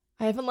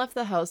I haven't left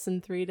the house in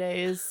 3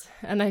 days,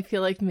 and I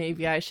feel like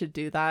maybe I should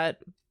do that.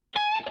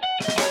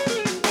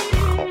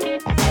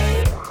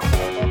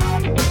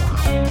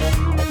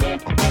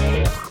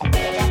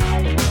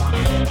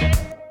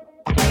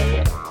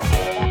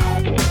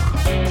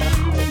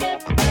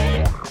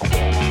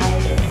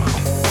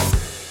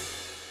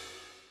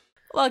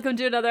 Welcome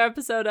to another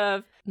episode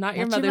of Not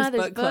Your Mother's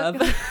Book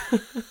Club,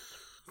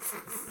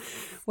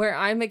 where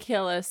I,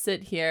 Michaela,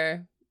 sit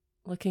here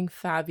looking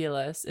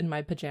fabulous in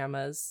my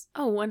pajamas.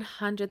 Oh,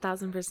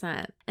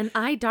 100,000%. And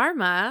I,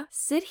 Dharma,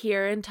 sit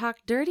here and talk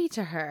dirty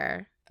to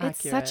her. Accurate.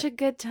 It's such a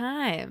good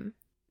time.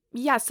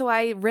 Yeah, so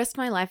I risked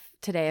my life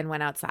today and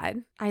went outside.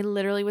 I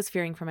literally was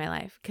fearing for my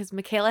life because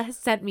Michaela has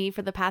sent me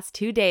for the past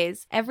 2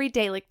 days, every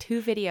day, like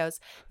 2 videos.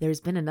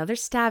 There's been another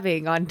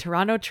stabbing on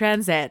Toronto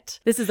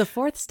Transit. This is the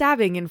 4th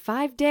stabbing in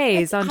 5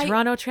 days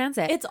Toronto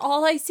Transit. It's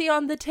all I see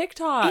on the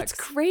TikToks. It's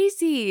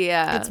crazy.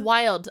 It's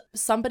wild.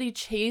 Somebody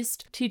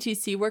chased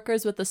TTC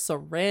workers with a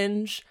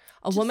syringe.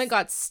 A woman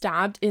got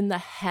stabbed in the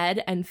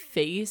head and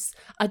face.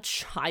 A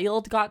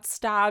child got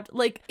stabbed.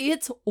 Like,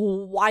 it's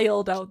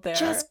wild out there.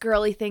 Just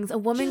girly things. A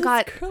woman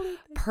got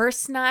purse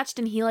snatched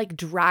and he like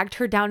dragged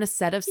her down a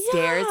set of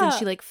stairs and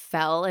she like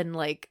fell and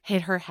like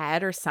hit her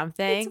head or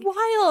something. It's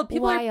wild.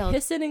 People are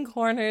pissing in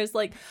corners.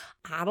 Like,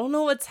 I don't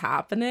know what's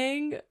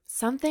happening.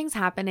 Something's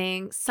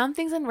happening.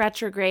 Something's in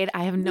retrograde.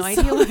 I have no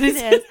idea what it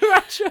is.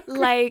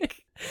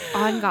 Like,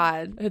 on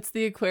God. It's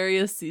the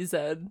Aquarius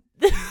season.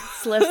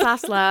 Slip,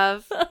 slash,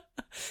 love.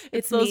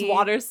 It's those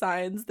water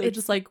signs. They're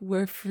just like,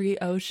 we're free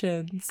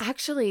oceans.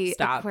 Actually,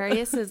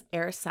 Aquarius is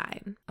air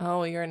sign.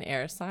 Oh, you're an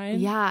air sign?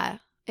 Yeah.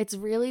 It's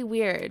really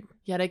weird.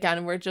 Yet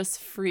again, we're just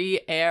free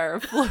air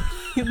floating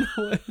in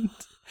the wind.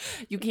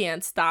 You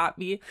can't stop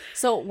me.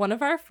 So one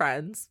of our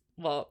friends,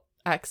 well,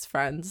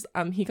 ex-friends,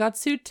 he got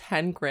sued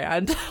 10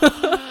 grand.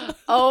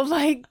 Oh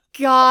my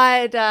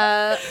God.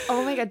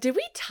 Oh my God. Did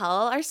we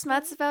tell our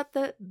smuts about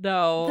the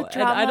No, the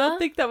drama? And I don't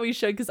think that we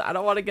should because I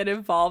don't want to get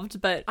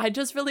involved, but I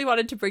just really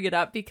wanted to bring it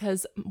up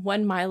because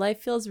when my life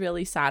feels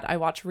really sad, I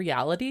watch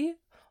reality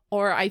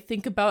or I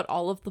think about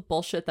all of the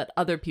bullshit that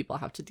other people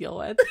have to deal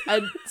with.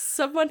 And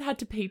someone had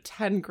to pay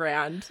 10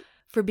 grand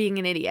for being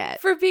an idiot.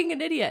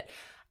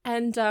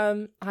 And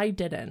I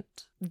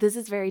didn't. This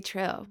is very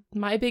true.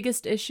 My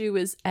biggest issue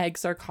is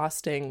eggs are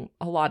costing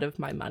a lot of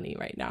my money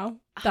right now.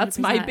 100%. That's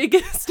my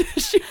biggest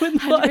issue in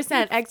life.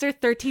 100%. Eggs are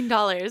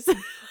 $13.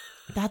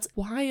 That's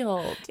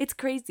wild. It's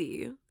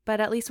crazy.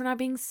 But at least we're not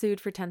being sued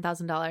for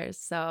 $10,000.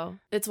 So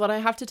it's what I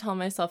have to tell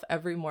myself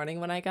every morning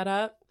when I get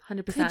up.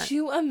 100%. Could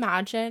you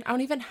imagine? I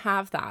don't even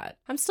have that.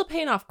 I'm still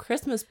paying off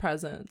Christmas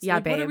presents. Yeah,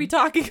 like, babe. What are we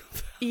talking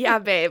about? Yeah,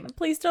 babe.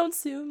 Please don't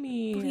sue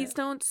me. Please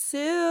don't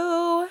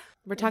sue.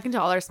 We're talking to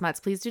all our smuts.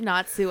 Please do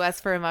not sue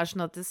us for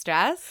emotional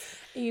distress.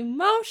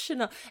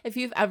 Emotional. If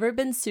you've ever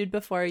been sued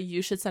before,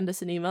 you should send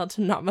us an email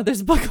to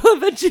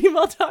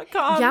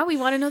notmothersbookclub@gmail.com. Yeah, we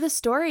want to know the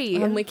story.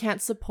 We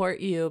can't support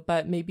you,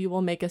 but maybe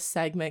we'll make a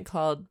segment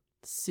called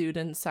Sued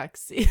and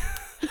Sexy.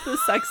 The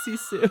sexy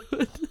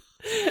sued.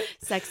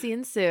 Sexy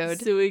and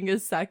sued. Suing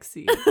is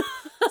sexy.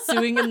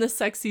 Suing in the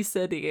sexy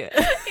city.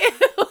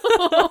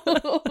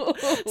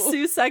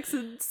 Sue Sex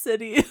and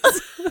Cities.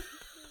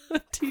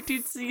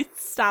 TTC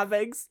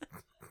stabbings.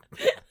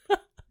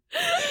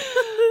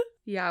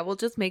 Yeah, we'll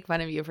just make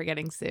fun of you for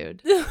getting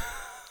sued.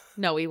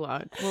 No, we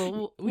won't.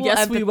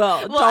 Yes, we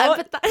will.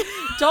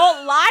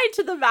 Don't lie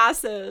to the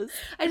masses.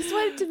 I just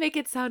wanted to make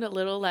it sound a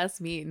little less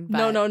mean.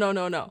 But...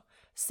 No.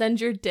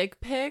 Send your dick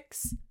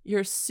pics,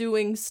 your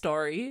suing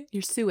story.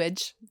 Your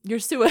sewage.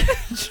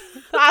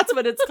 That's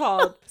what it's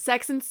called.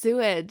 Sex and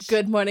sewage.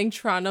 Good morning,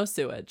 Toronto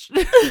sewage.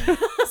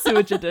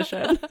 Sewage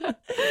edition.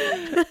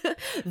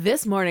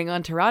 This morning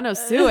on Toronto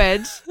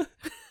Sewage.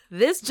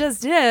 This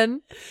just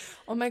in.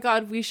 Oh my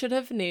God, we should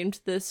have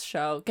named this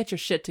show Get Your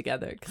Shit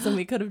Together, because then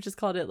we could have just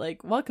called it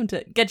like Welcome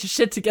to Get Your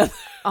Shit Together.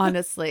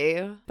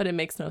 Honestly. But it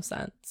makes no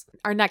sense.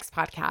 Our next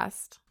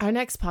podcast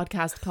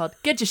called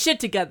Get Your Shit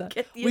Together.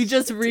 We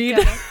just read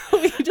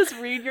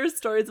your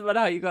stories about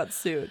how you got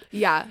sued.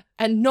 Yeah.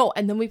 And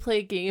then we play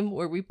a game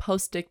where we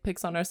post dick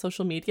pics on our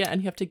social media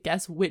and you have to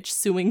guess which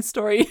suing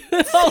story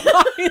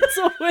aligns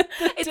with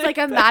the It's like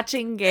a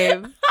matching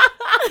game.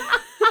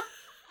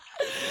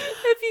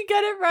 If you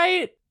get it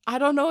right, I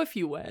don't know if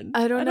you win.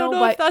 I don't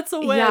know if that's a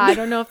win. Yeah, I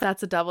don't know if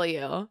that's a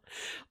W.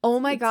 Oh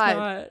my God.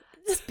 Not.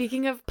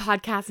 Speaking of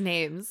podcast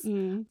names,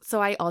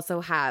 so I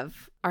also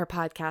have our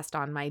podcast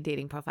on my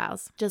dating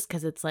profiles just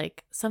because it's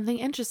like something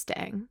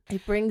interesting.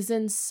 It brings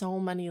in so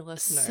many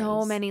listeners.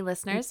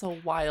 It's a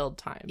wild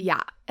time.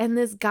 Yeah. And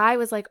this guy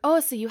was like,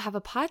 oh, so you have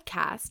a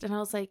podcast? And I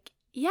was like,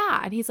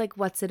 yeah. And he's like,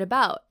 what's it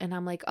about? And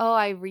I'm like, oh,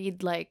 I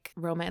read like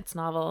romance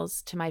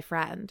novels to my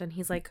friend. And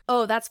he's like,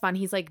 oh, that's fun.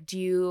 He's like, do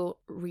you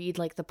read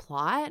like the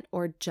plot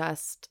or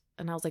just...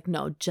 And I was like,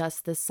 no,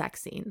 just the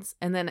sex scenes.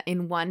 And then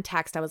in one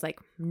text, I was like,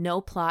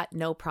 no plot,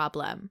 no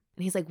problem.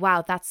 And he's like,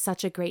 wow, that's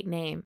such a great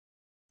name.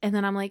 And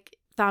then I'm like,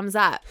 thumbs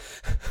up,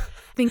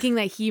 thinking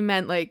that he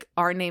meant like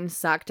our name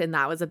sucked and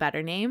that was a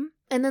better name.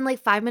 And then like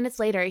 5 minutes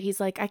later, he's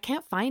like, I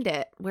can't find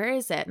it. Where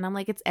is it? And I'm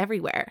like, it's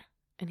everywhere.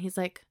 And he's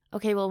like,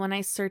 okay, well, when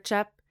I search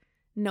up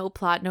no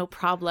plot, no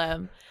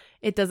problem,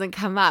 it doesn't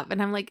come up.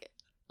 And I'm like,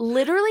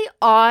 literally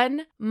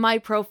on my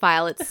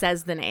profile, it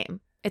says the name.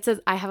 It says,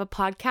 I have a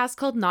podcast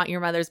called Not Your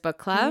Mother's Book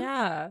Club.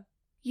 Yeah.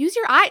 Use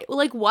your eye.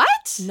 Like,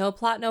 what? No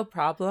plot, no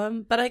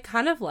problem. But I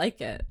kind of like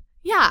it.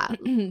 Yeah.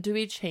 Do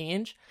we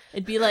change?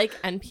 It'd be like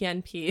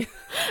NPNP.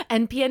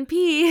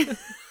 NPNP.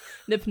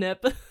 Nip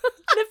nip. Nip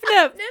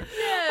nip.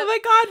 Oh my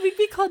God, we'd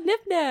be called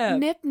Nip nip.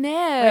 Nip nip.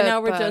 Right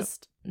now we're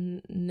just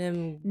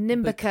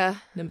Nimbica.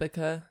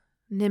 Nimbica.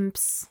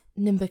 Nimps.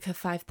 Nimbica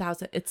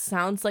 5000. It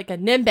sounds like a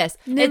Nimbus.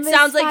 Nimbus it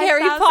sounds like 5000.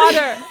 Harry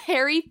Potter.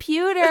 Harry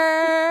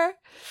Pewter.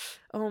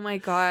 Oh my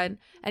God.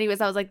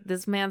 Anyways, I was like,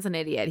 this man's an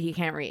idiot. He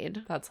can't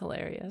read. That's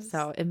hilarious.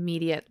 So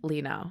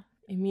immediately no.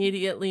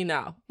 Immediately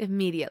no.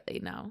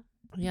 Immediately no.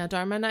 Yeah,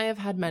 Dharma and I have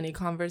had many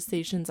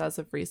conversations as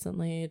of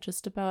recently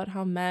just about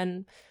how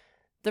men,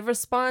 the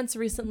response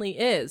recently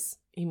is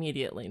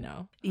immediately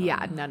no.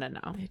 Yeah, no.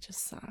 They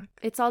just suck.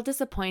 It's all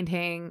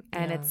disappointing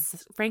and Yeah.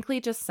 it's frankly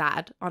just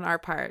sad on our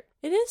part.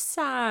 It is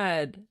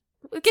sad.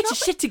 It's Get not your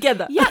shit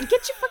together. Yeah, get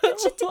your fucking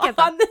shit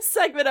together. On this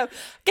segment of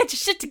get your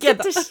shit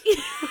together.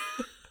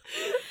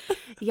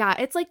 Yeah,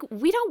 it's like,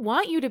 we don't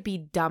want you to be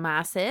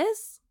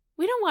dumbasses.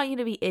 We don't want you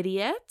to be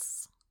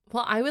idiots.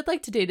 Well, I would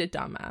like to date a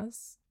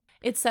dumbass.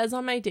 It says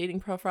on my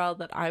dating profile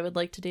that I would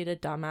like to date a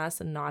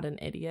dumbass and not an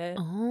idiot.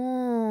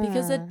 Oh.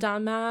 Because a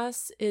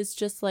dumbass is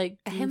just like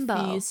A goofy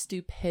himbo.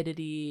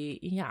 stupidity.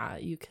 Yeah,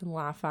 you can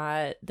laugh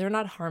at. They're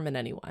not harming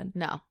anyone.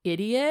 No.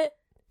 Idiot?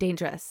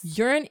 Dangerous.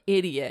 You're an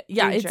idiot.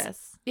 Yeah,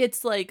 Dangerous.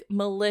 it's like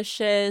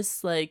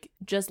malicious, like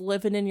just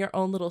living in your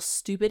own little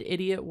stupid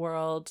idiot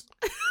world.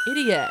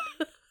 Idiot.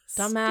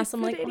 Dumbass.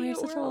 I'm like, oh, you're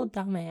such a little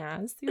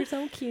dumbass. You're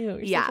so cute.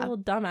 You're Yeah. such a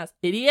little dumbass.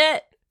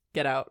 Idiot.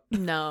 Get out.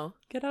 No.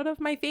 Get out of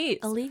my face.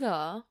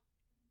 Illegal.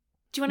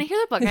 Do you want to hear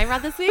the book I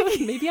read this week?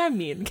 Maybe I'm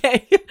mean,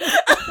 okay?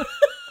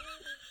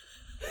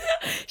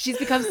 She's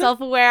become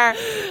self-aware.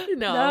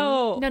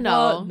 No.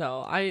 Well,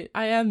 no, I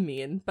am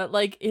mean, but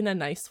like in a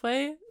nice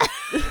way.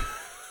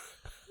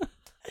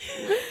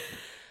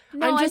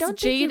 No, I'm I just don't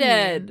think you're mean.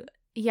 jaded.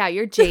 Yeah,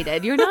 you're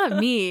jaded. You're not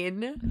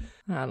mean.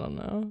 I don't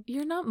know.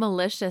 You're not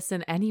malicious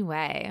in any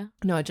way.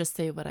 No, I just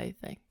say what I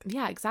think.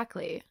 Yeah,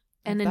 exactly.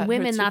 And If in that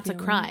women, hurts your that's a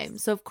crime.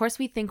 feelings. So, of course,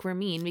 we think we're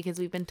mean because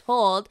we've been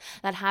told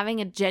that having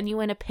a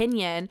genuine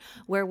opinion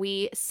where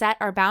we set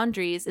our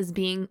boundaries is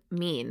being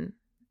mean.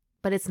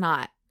 But it's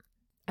not.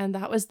 And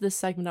that was this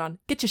segment on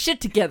Get Your Shit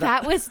Together.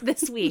 That was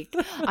this week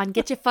on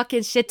Get Your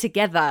Fucking Shit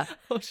Together.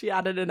 Oh, she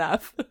added an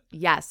F.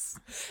 Yes.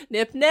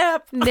 Nip,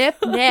 nip. Nip,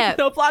 nip.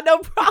 No plot, no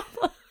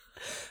problem.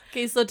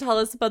 Okay, so tell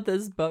us about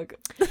this book.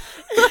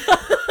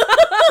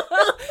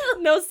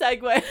 No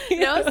segue.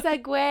 No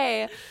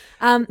segue.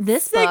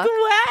 This book.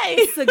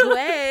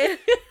 Segue.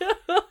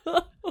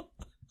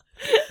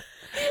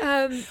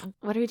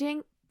 What are we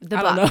doing? The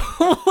I book. don't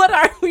know. What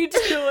are we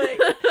doing?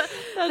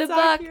 That's book.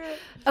 accurate.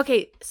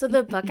 Okay, so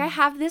the book I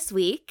have this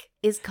week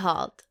is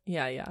called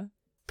Yeah.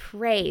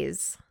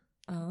 Praise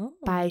Oh.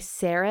 by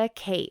Sarah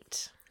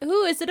Kate.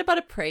 Ooh, is it about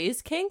a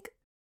praise kink?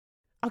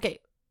 Okay.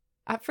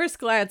 At first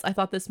glance, I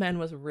thought this man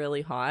was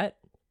really hot.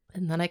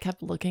 And then I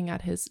kept looking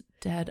at his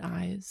dead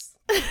eyes.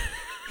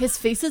 His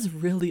face is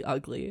really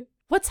ugly.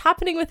 What's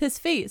happening with his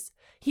face?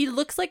 He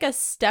looks like a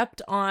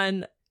stepped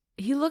on.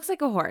 He looks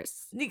like a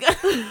horse.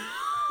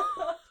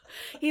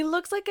 He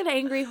looks like an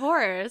angry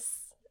horse.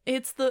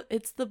 It's the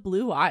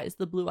blue eyes.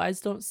 The blue eyes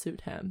don't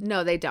suit him.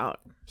 No, they don't.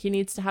 He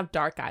needs to have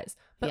dark eyes.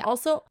 But Yeah.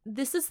 also,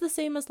 this is the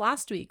same as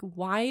last week.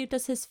 Why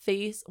does his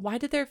face? Why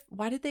did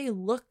they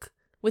look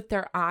with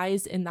their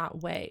eyes in that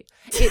way?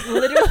 It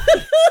literally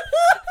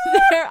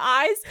their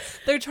eyes.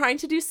 They're trying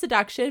to do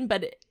seduction,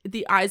 but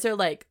the eyes are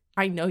like,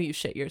 I know you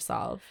shit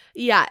yourself.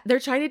 Yeah, they're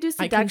trying to do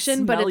I can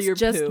seduction, but smell it's your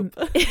just poop.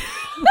 smell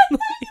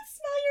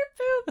your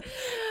poop.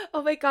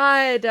 Oh my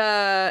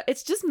God.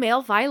 It's just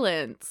male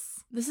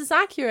violence. This is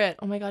accurate.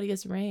 Oh my God, he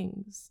has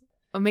rings.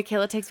 Oh,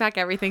 Michaela takes back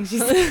everything she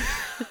said.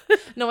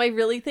 No, I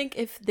really think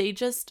if they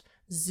just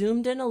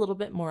zoomed in a little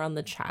bit more on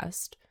the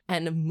chest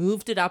and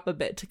moved it up a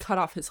bit to cut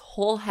off his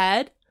whole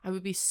head, I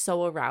would be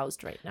so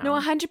aroused right now. No,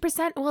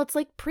 100%. Well, it's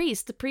like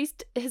Priest. The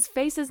Priest, his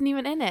face isn't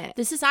even in it.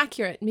 This is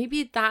accurate.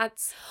 Maybe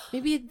that's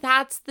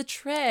the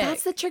trick.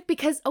 That's the trick,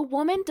 because a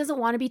woman doesn't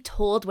want to be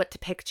told what to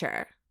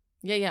picture.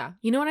 Yeah,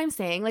 You know what I'm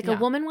saying? Like, Yeah. a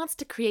woman wants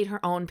to create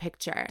her own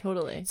picture.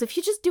 totally. So if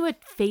you just do a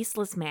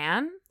faceless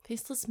man,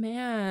 Faceless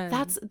man.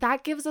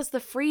 that gives us the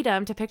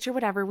freedom to picture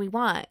whatever we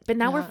want. But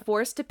now we're Yeah.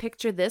 forced to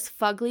picture this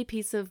fugly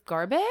piece of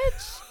garbage.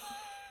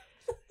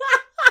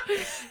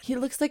 He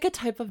looks like a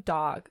type of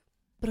dog,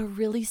 but a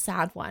really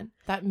sad one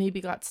that maybe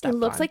got It stepped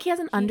looks on. like he has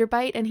an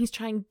underbite and he's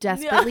trying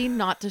desperately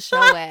not to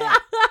show it.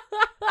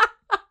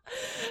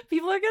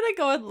 People are gonna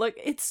go and look.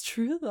 It's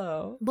true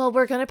though. Well,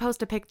 we're going to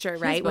post a picture,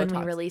 He's right, when we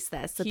Botox. release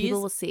this, so He's-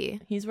 people will see.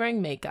 He's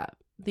wearing makeup.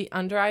 The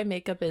under eye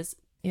makeup is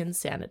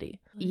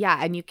insanity. Yeah,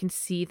 and you can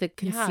see the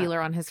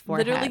concealer on his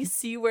forehead. Literally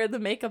see where the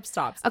makeup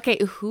stops.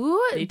 Okay,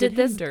 who They did did him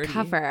this dirty.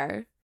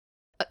 cover?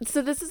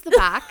 So this is the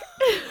back.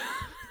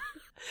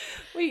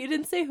 Wait, you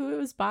didn't say who it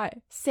was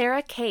by.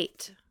 Sarah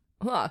Kate.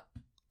 Huh.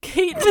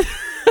 Kate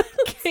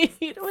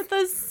Kate with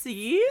a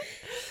C?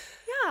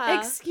 Yeah.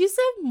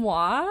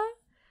 Excusez-moi?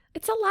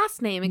 It's a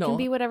last name. It No. can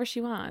be whatever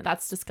she wants.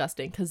 That's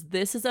disgusting because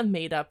this is a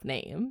made-up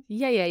name.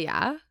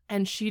 Yeah.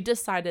 And she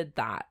decided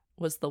that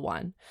was the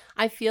one.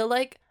 I feel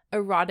like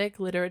erotic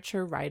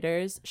literature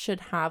writers should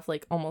have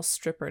like almost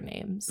stripper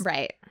names.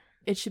 Right.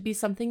 It should be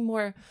something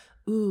more,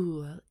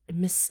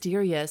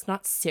 mysterious,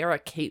 not Sarah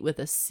Kate with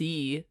a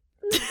C.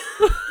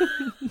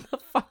 The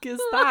fuck is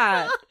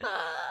that?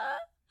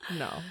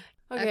 No.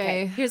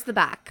 Okay. Here's the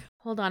back.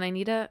 Hold on. I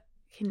need a...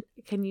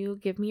 Can you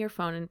give me your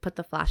phone and put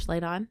the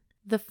flashlight on?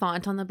 The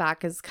font on the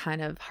back is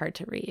kind of hard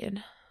to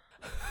read.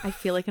 I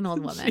feel like an old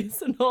woman.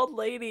 She's an old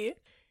lady.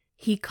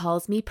 He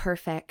calls me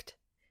perfect.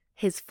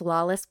 His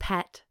flawless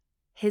pet.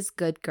 His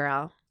good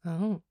girl.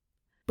 Oh.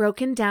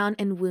 Broken down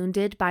and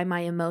wounded by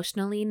my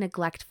emotionally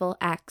neglectful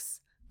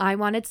ex, I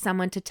wanted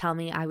someone to tell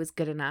me I was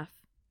good enough.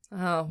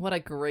 Oh, what a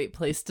great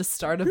place to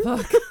start a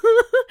book.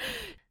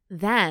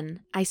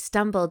 Then I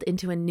stumbled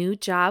into a new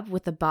job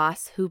with a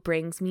boss who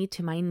brings me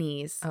to my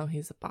knees. Oh,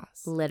 he's a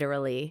boss.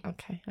 Literally.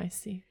 Okay, I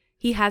see.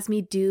 He has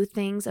me do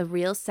things a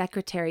real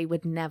secretary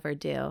would never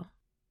do.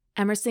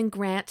 Emerson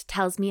Grant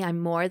tells me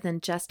I'm more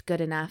than just good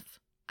enough.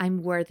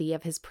 I'm worthy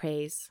of his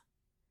praise.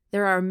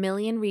 There are a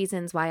million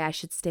reasons why I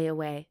should stay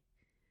away.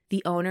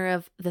 The owner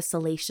of the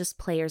Salacious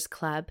Players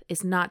Club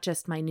is not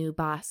just my new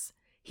boss.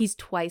 He's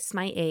twice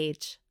my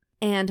age.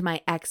 And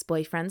my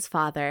ex-boyfriend's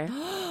father.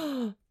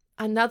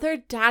 Another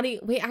daddy.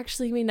 Wait,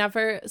 actually, we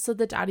never. So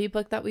the daddy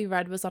book that we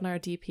read was on our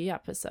DP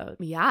episode.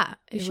 Yeah.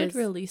 We should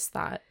release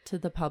that to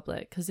the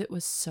public because it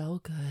was so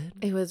good.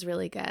 It was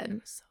really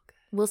good. So good.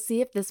 We'll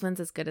see if this one's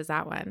as good as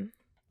that one.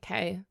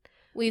 Okay.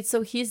 Wait,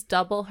 so he's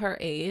double her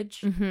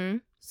age? Mm-hmm.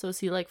 So is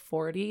he like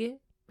 40?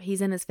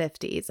 He's in his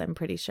 50s, I'm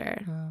pretty sure.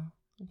 Oh.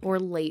 Or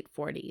late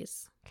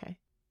 40s. Okay.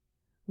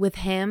 With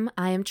him,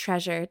 I am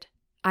treasured.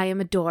 I am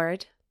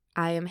adored.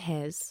 I am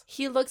his.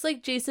 He looks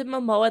like Jason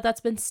Momoa that's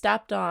been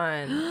stepped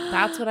on.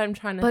 That's what I'm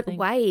trying to But think.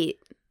 white.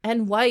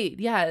 And white,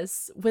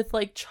 yes. With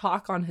like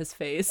chalk on his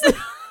face.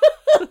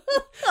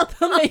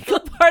 The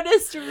makeup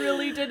artist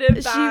really did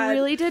it bad. She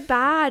really did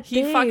bad.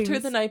 He fucked her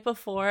the night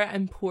before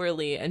and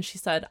poorly. And she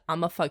said,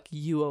 I'ma fuck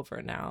you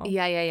over now.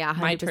 Yeah. 100%.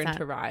 My turn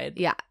to ride.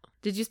 Yeah.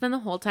 Did you spend the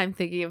whole time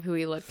thinking of who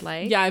he looked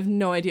like? Yeah, I have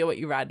no idea what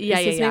you read. Yeah,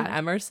 Is his yeah. name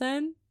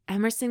Emerson?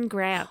 Emerson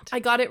Grant. I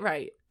got it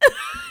right.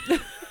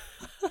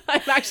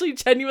 I'm actually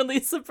genuinely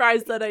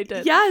surprised that I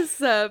did.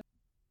 Yes.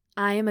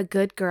 I am a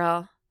good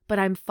girl, but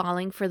I'm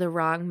falling for the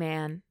wrong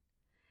man.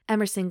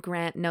 Emerson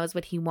Grant knows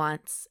what he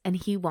wants, and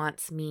he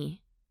wants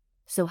me.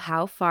 So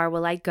how far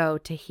will I go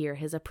to hear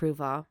his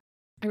approval?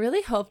 I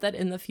really hope that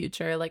in the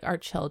future, like our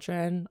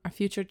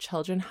future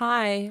children,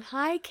 hi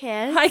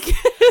kids. Hi,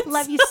 kids.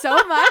 Love you so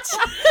much.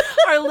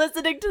 Are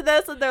listening to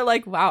this and they're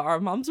like, wow, our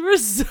moms were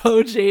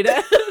so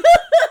jaded.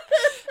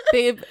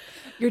 Babe,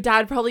 your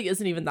dad probably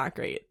isn't even that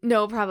great.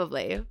 No,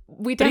 probably.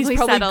 We But he's definitely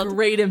probably settled.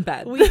 great in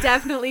bed. We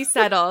definitely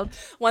settled.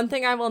 One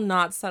thing I will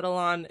not settle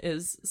on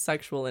is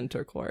sexual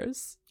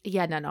intercourse.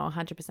 Yeah, no,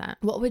 100%.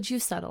 What would you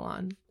settle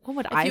on? What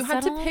would If I you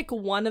had settle to on? pick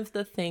one of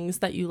the things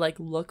that you like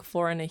look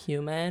for in a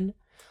human,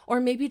 or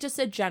maybe just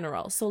a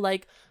general. So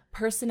like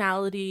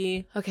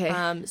personality,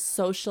 Okay.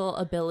 social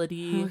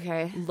ability,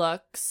 Okay.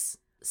 looks,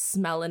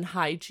 smell and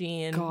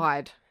hygiene,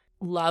 God.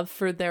 love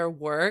for their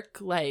work,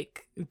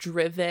 like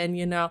driven,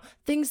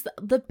 things,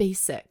 the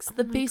basics, Oh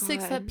my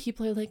basics God. that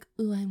people are like,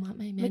 ooh, I want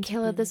my man.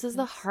 Michaela, this is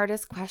the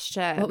hardest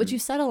question. What would you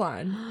settle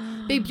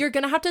on? Babe, you're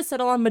going to have to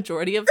settle on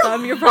majority of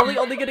them. You're probably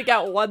only going to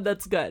get one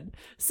that's good.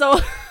 So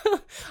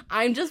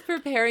I'm just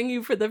preparing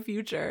you for the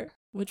future.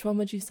 Which one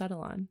would you settle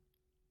on?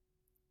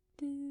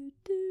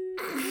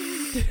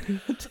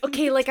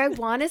 Okay, like I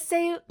want to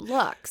say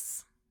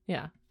looks.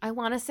 Yeah. I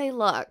want to say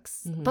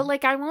looks. Mhm. But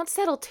like I won't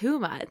settle too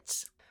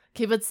much.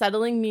 Okay, but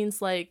settling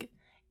means like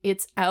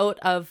it's out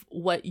of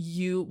what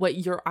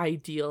your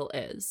ideal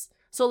is.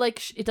 So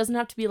like it doesn't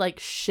have to be like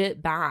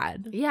shit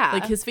bad. Yeah.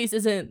 Like his face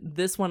isn't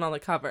this one on the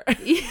cover.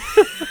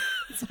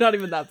 It's It's not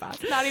even that bad.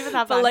 not even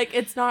that But bad. like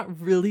it's not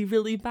really,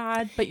 really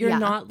bad, but you're Yeah.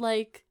 not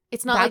like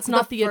it's not that's like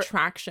not the fir-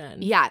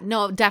 attraction. Yeah,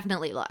 no,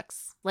 definitely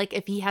looks. Like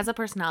if he has a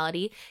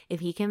personality, if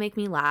he can make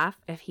me laugh,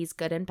 if he's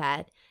good in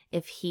bed,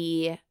 if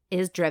he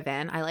is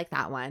driven, I like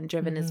that one.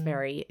 Driven is Mhm.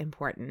 very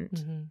important.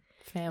 Mhm.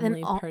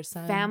 Family Then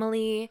person.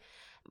 Family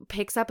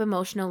picks up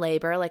emotional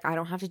labor. Like I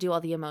don't have to do all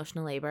the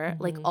emotional labor.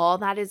 Like Mhm. all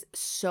that is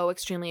so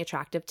extremely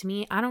attractive to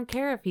me. I don't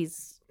care if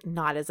he's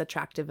not as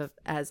attractive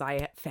as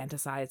I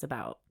fantasize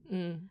about.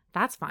 Mm,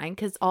 That's fine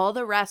because all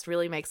the rest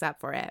really makes up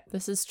for it.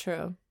 this is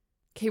true.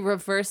 Okay,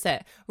 reverse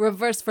it.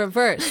 Reverse.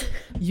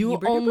 You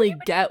Yibber only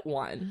get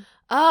one.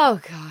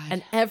 Oh God.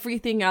 And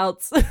everything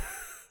else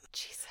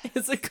Jesus.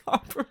 is a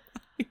compromise.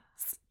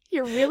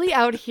 You're really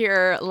out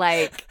here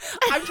like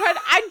I'm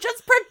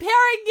just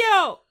preparing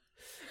you.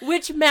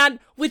 Which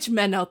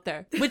men out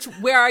there?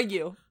 Where are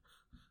you?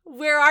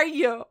 Where are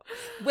you?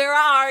 Where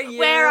are you?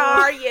 where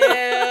are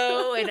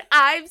you? And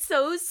I'm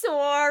so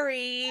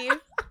sorry.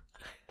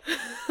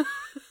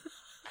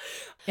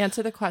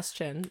 Answer the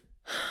question.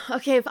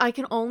 Okay, if I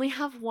can only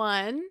have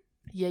one.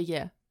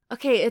 Yeah.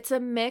 Okay, it's a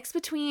mix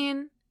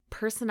between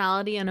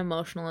personality and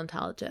emotional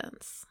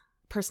intelligence.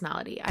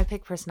 Personality. I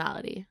pick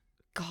personality.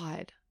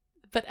 God.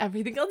 But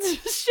everything else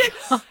is shit.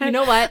 You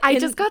know what? I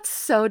just got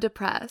so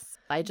depressed.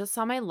 I just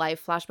saw my life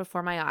flash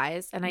before my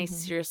eyes, and I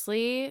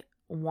seriously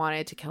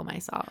wanted to kill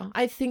myself.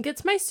 I think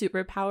it's my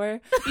superpower.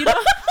 You know,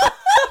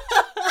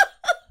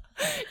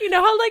 you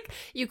know how like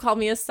you call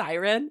me a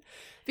siren?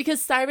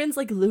 Because sirens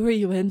like lure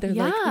you in. They're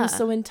like, oh,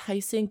 so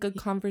enticing, good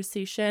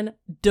conversation.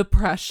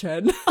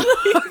 Depression.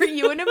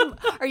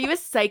 Are you a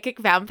psychic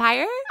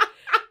vampire?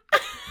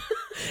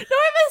 No,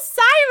 I'm a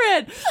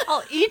siren.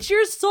 I'll eat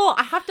your soul.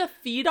 I have to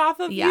feed off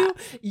of you.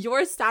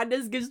 Your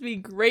sadness gives me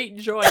great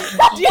joy.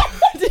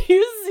 Do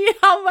you see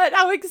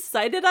how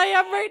excited I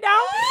am right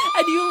now?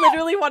 And you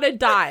literally want to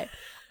die.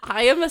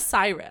 I am a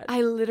siren.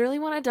 I literally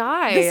want to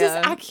die. This is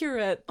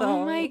accurate,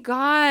 though. Oh my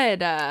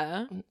God.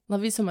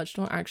 Love you so much.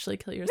 Don't actually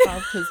kill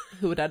yourself, because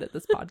who would edit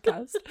this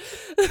podcast?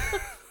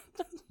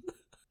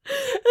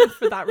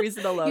 For that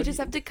reason alone. You just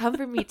have to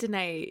comfort me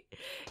tonight.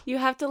 You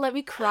have to let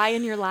me cry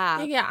in your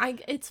lap. Yeah,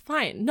 it's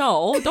fine.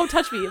 No, don't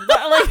touch me.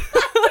 But, like,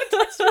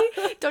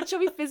 don't show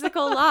me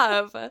physical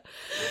love.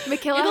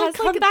 Michaela has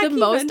like the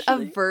most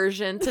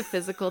aversion to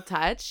physical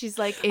touch. She's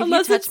like, if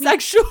unless you touch it's me,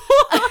 sexual.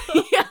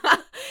 Yeah,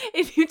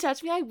 if you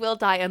touch me, I will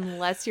die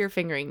unless you're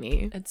fingering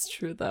me. It's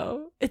true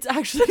though. It's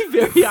actually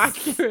very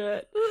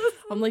accurate.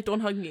 I'm like,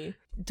 don't hug me.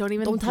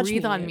 Don't touch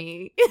breathe me. on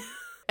me.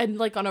 And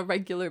like on a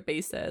regular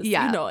basis.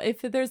 Yeah. You know,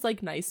 if there's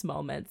like nice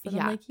moments, then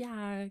I'm like,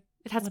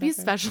 it has to be a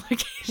special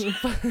occasion.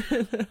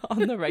 But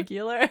on the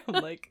regular,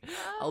 I'm like,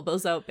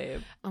 elbows out, babe.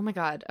 Oh my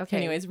God. Okay.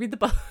 Anyways, read the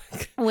book.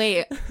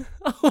 Wait.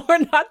 We're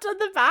not done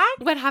the back?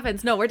 What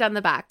happens? No, we're done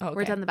the back. Okay.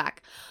 We're done the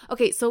back.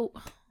 Okay, so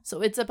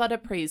it's about a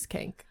praise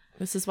kink.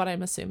 This is what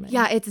I'm assuming.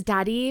 Yeah, it's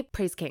daddy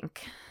praise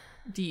kink.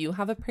 Do you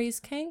have a praise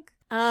kink?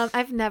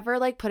 I've never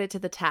like put it to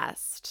the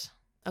test.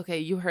 Okay,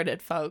 you heard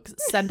it, folks.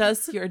 Send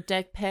us your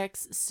dick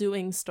pics,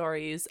 suing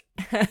stories,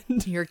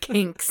 and your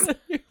kinks.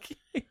 Your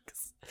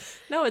kinks.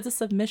 No, it's a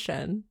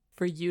submission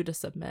for you to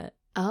submit.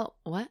 Oh,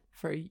 what?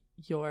 For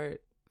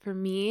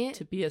me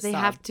to be a they sub.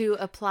 have to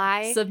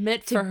apply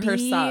Submit to for her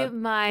be sub.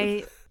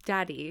 my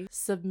daddy.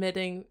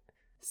 Submit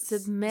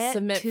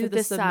Submit to for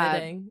the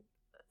submitting.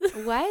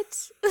 Sub.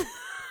 What?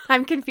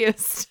 I'm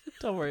confused.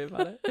 Don't worry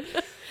about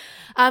it.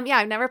 Yeah,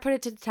 I've never put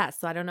it to the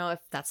test, so I don't know if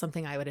that's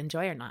something I would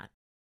enjoy or not.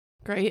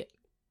 Great.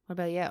 What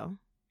about you?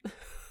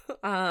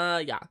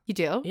 Yeah. You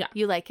do? Yeah.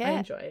 You like it? I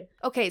enjoy it.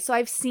 Okay, so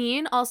I've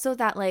seen also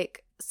that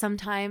like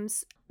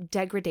sometimes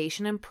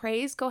degradation and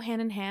praise go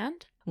hand in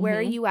hand. Where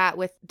are you at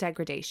with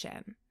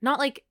degradation? Not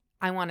like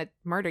I want to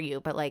murder you,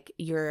 but like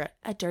you're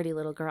a dirty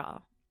little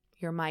girl.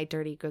 You're my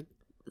dirty good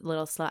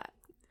little slut.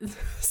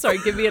 Sorry,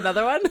 give me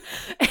another one.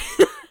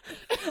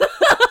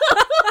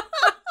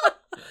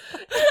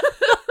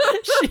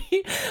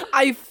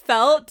 I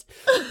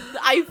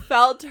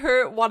felt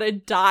her want to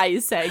die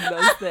saying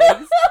those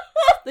things.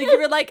 Like you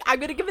were like, I'm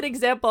gonna give an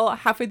example.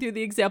 Halfway through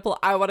the example,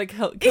 I want to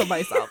kill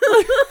myself.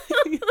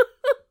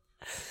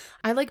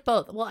 I like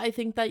both. Well, I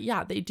think that,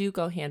 they do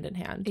go hand in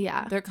hand.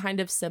 Yeah. They're kind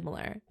of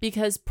similar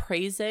because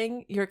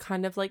praising, you're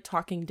kind of like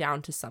talking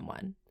down to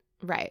someone.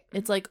 Right.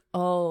 It's like,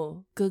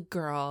 oh, good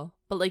girl.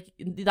 But like,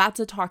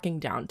 that's a talking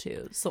down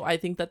to. So I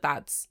think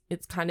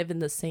it's kind of in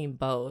the same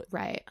boat.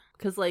 Right.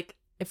 Because like,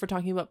 if we're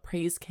talking about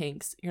praise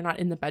kinks, you're not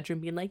in the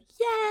bedroom being like,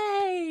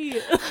 yay!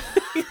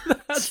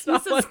 That's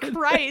Jesus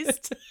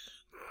Christ.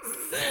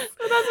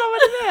 But that's not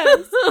what it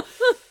is.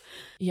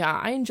 Yeah,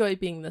 I enjoy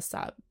being the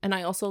sub. And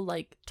I also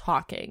like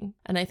talking.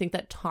 And I think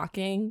that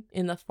talking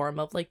in the form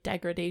of like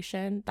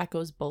degradation, that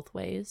goes both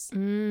ways.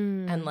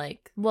 And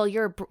like... Well,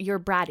 you're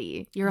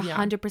bratty. You're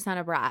 100%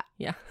 a brat.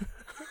 Yeah.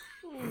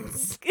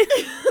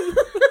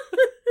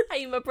 I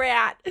am a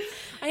brat.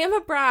 I am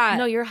a brat.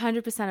 No, you're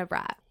 100% a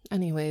brat.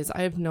 Anyways,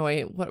 I have no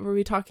idea. What were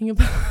we talking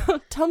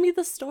about? Tell me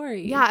the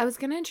story. Yeah, I was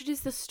going to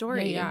introduce the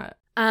story. Yeah.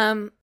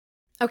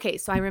 Okay,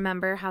 so I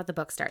remember how the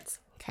book starts.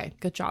 Okay,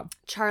 good job.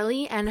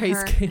 Charlie and Praise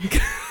her... kink.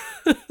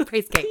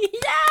 Praise kink.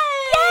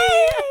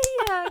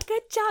 Yay!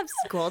 Good job,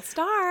 gold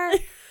star.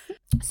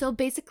 So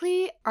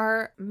basically,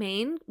 our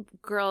main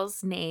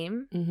girl's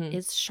name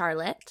is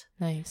Charlotte.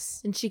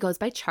 Nice. And she goes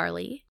by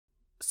Charlie.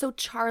 So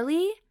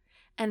Charlie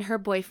and her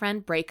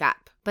boyfriend break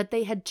up, but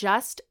they had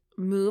just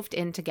moved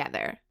in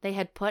together. They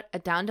had put a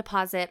down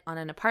deposit on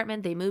an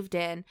apartment. They moved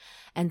in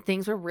and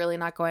things were really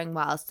not going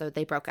well, so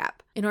they broke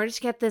up. In order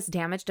to get this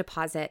damaged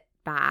deposit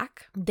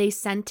back, they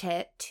sent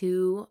it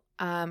to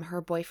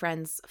her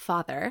boyfriend's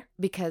father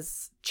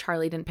because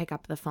Charlie didn't pick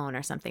up the phone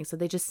or something. So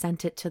they just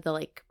sent it to the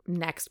like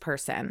next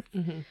person.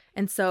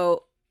 And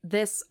so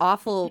this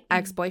awful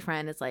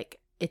ex-boyfriend is like,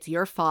 it's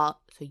your fault,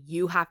 so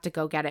you have to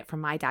go get it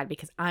from my dad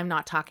because I'm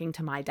not talking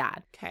to my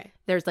dad. Okay.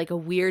 There's like a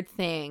weird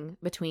thing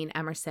between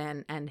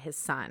Emerson and his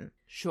son.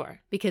 Sure.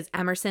 Because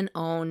Emerson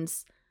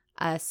owns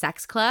a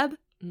sex club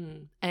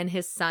and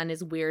his son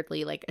is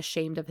weirdly like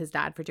ashamed of his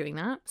dad for doing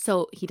that.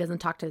 So he doesn't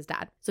talk to his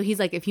dad. So he's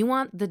like, if you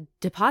want the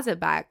deposit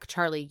back,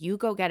 Charlie, you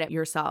go get it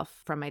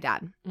yourself from my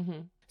dad.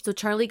 So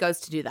Charlie goes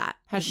to do that.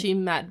 Has she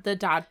met the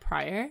dad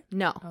prior?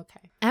 No.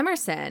 Okay.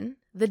 Emerson,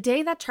 the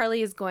day that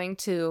Charlie is going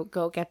to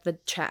go get the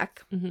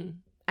check, Mm-hmm.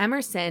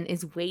 Emerson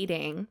is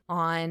waiting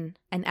on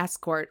an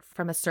escort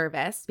from a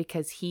service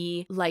because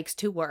he likes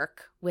to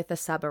work with a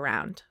sub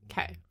around.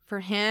 Okay. For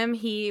him,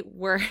 he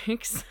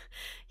works,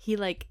 he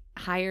like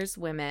hires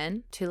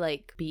women to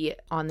like be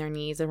on their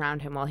knees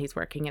around him while he's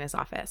working in his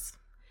office.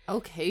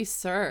 Okay,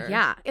 sir.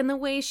 Yeah. And the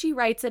way she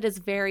writes it is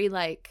very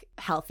like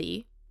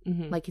healthy.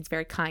 Mm-hmm. Like he's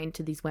very kind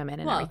to these women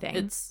and Well, everything.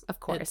 it's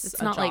of course.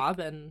 it's not a like job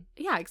and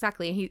yeah,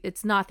 exactly.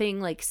 It's nothing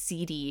like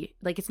seedy.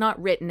 Like it's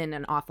not written in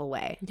an awful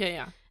way.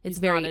 yeah. It's He's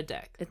very not a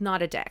dick. It's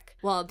not a dick.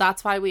 Well,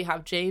 that's why we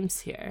have James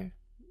here.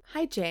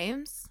 Hi,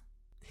 James.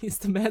 He's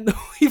the man that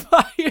we've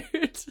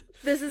hired.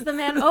 This is the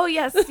man. Oh,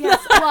 yes,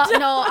 yes. Well,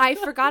 no, I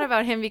forgot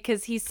about him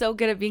because he's so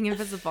good at being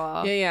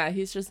invisible. Yeah.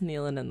 He's just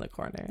kneeling in the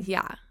corner.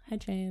 Yeah. Hi,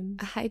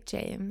 James. Hi,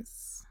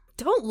 James.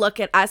 Don't look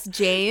at us,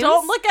 James.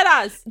 Don't look at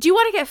us. Do you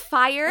want to get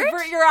fired?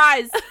 Avert your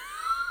eyes.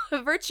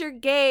 Avert your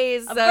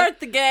gaze. Avert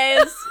the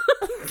gaze.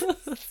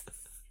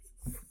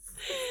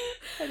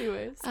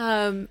 Anyways.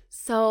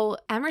 So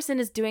Emerson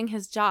is doing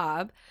his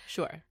job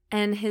Sure.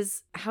 and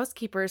his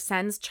housekeeper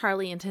sends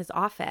Charlie into his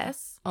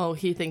office. Oh,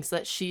 he thinks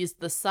that she's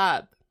the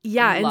sub.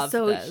 Yeah, and Love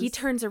so this. he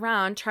turns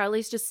around.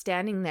 Charlie's just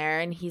standing there,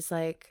 and he's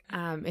like,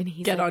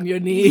 Get like, on your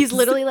knees. He's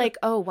literally like,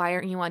 "Oh, why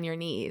aren't you on your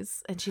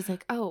knees?" And she's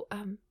like, "Oh,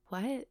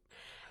 what?"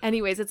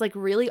 Anyways, it's like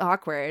really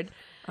awkward,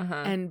 Uh-huh.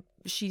 and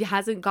she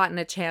hasn't gotten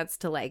a chance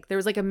to like. There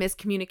was like a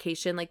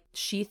miscommunication. Like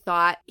she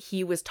thought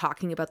he was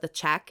talking about the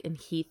check, and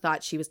he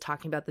thought she was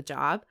talking about the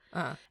job.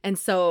 And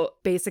so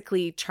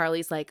basically,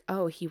 Charlie's like,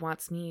 "Oh, he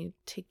wants me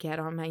to get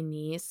on my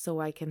knees so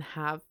I can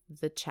have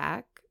the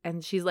check."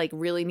 And she's like,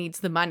 really needs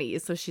the money.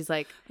 So she's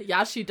like,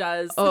 Yeah, she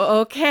does. oh,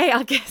 okay,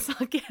 I guess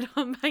I'll get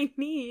on my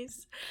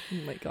knees.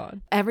 Oh my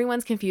God.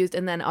 Everyone's confused.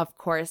 And then, of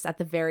course, at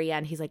the very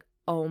end, he's like,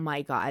 oh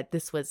my God,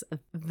 this was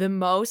the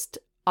most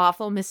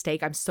awful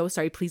mistake. I'm so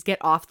sorry. Please get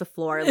off the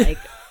floor. Like,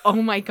 oh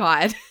my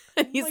God.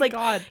 And he's like,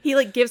 God. he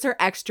like gives her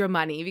extra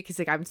money because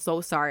like, I'm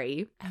so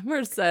sorry.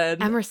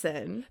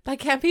 Emerson. That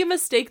can't be a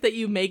mistake that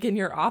you make in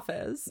your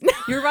office.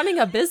 You're running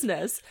a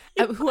business.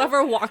 And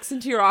whoever walks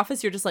into your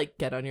office, you're just like,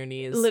 get on your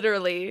knees.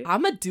 Literally.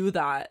 I'm going to do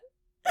that.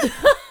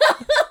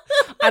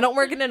 I don't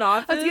work in an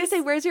office. I was going to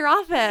say, where's your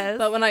office?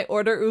 But when I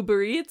order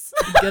Uber Eats,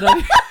 get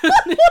on your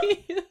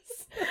knees.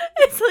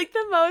 It's like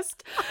the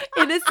most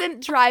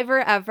innocent driver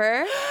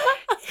ever.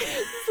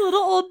 This little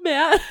old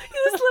man.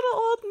 This little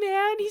old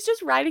man. He's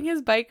just riding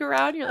his bike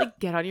around. You're like,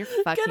 get on your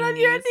fucking Get on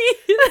knees. your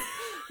knees.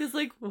 He's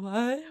like,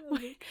 what?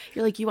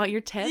 You're like, you want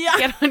your tip? Yeah.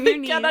 Get on your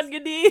knees. Get on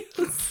your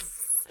knees.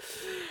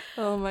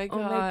 Oh my God.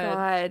 Oh my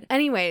God.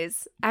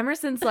 Anyways,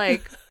 Emerson's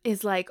like,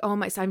 oh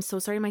my, I'm so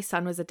sorry my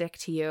son was a dick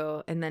to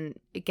you. And then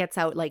it gets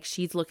out like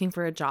she's looking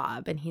for a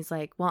job. And he's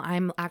like, well,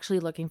 I'm actually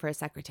looking for a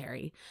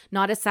secretary,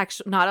 not a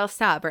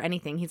sub or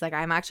anything. He's like,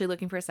 I'm actually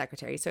looking for a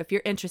secretary. So if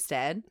you're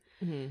interested,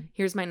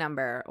 here's my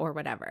number or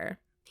whatever.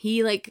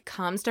 He like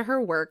comes to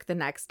her work the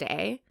next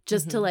day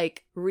just to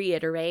like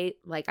reiterate,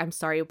 like, I'm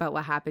sorry about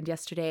what happened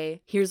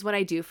yesterday. Here's what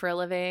I do for a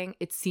living.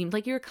 It seemed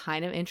like you were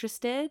kind of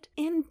interested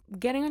in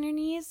getting on your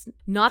knees.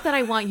 Not that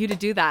I want you to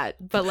do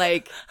that, but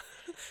like,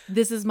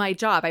 this is my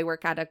job. I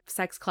work at a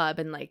sex club.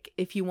 And like,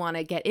 if you want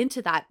to get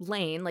into that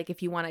lane, like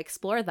if you want to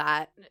explore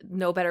that,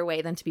 no better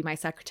way than to be my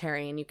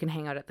secretary and you can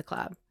hang out at the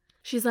club.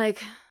 She's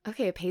like,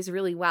 okay, it pays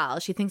really well.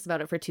 She thinks about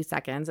it for 2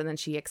 seconds and then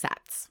she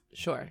accepts.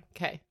 Sure.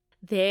 Okay.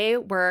 They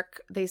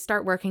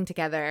start working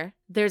together.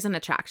 There's an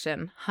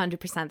attraction.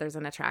 100% there's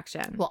an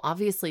attraction. Well,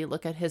 obviously,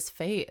 look at his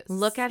face.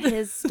 Look at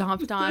his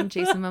stomped on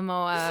Jason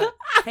Momoa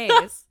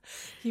face.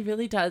 He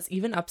really does.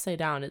 Even upside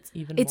down, it's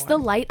even It's more.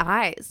 the light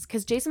eyes.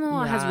 Because Jason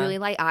Momoa has Yeah. really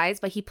light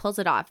eyes, but he pulls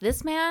it off.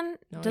 This man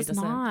No, he does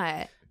doesn't.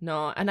 not.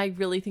 No, and I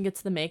really think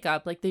it's the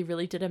makeup. Like, they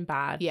really did him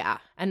bad. Yeah.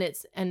 And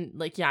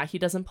he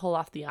doesn't pull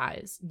off the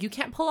eyes. You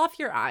can't pull off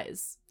your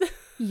eyes.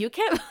 You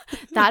can't.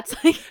 That's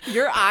like.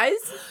 Your eyes,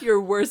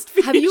 your worst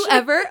feature. Have you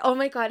ever, oh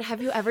my God,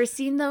 have you ever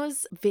seen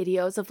those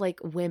videos of like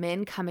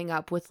women coming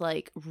up with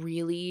like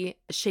really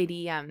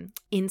shady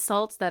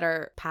insults that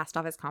are passed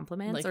off as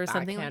compliments like or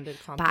something? backhanded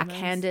compliments?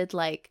 Backhanded,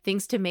 like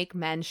things to make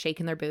men shake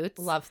in their boots.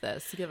 Love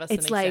this. Give us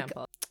It's an like,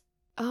 example.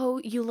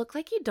 oh, you look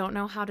like you don't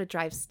know how to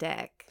drive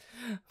stick.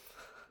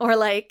 Or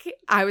like,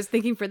 I was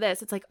thinking for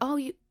this, it's like, oh,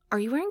 are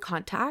you wearing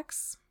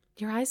contacts?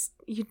 Your eyes,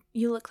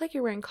 you look like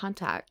you're wearing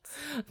contacts.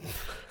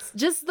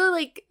 Just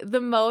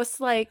the most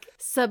like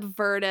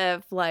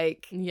subversive,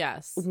 like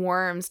Yes.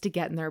 worms to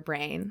get in their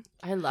brain.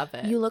 I love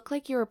it. You look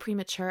like you're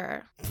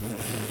premature.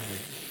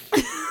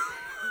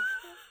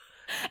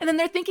 And then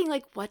they're thinking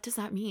like, what does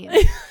that mean?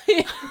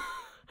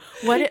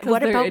 What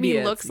they're about me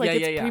idiots. looks like Yeah,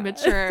 it's yeah, yeah.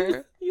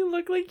 premature? You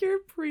look like you're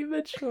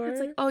premature. It's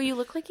like, oh, you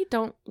look like you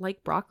don't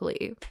like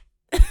broccoli.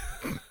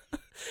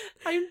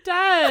 I'm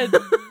dead.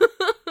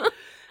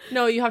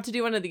 No, you have to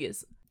do one of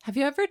these. Have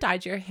you ever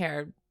dyed your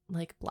hair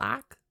like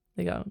black?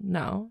 They go,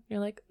 no. You're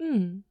like,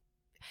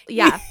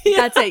 Yeah,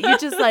 that's it. You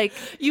just like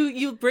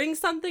you bring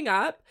something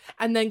up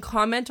and then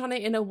comment on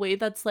it in a way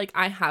that's like,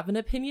 I have an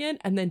opinion,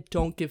 and then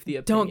don't give the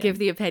opinion. don't give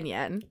the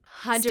opinion.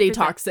 100%. Stay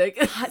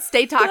toxic.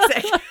 Stay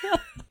toxic.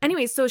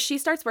 Anyway, so she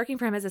starts working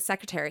for him as a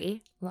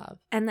secretary. Love.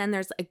 And then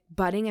there's like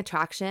budding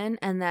attraction.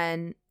 And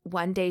then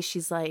one day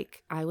she's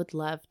like, I would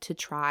love to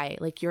try.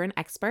 Like, you're an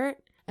expert.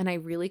 And I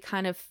really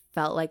kind of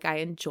felt like I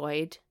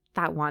enjoyed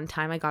that one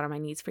time I got on my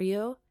knees for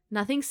you.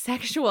 Nothing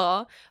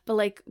sexual, but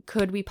like,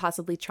 could we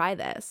possibly try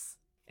this?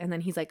 And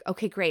then he's like,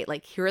 okay, great.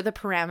 Like, here are the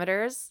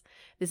parameters.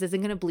 This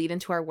isn't going to bleed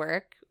into our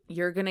work.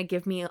 You're going to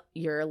give me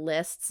your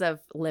lists of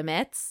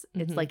limits.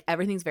 It's like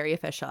everything's very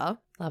official.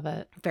 Love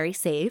it. Very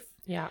safe.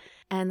 Yeah.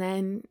 And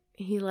then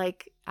he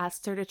like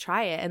asks her to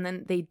try it. And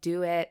then they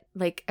do it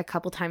like a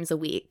couple times a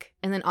week.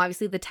 And then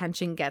obviously the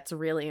tension gets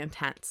really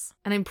intense.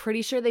 And I'm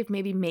pretty sure they've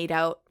maybe made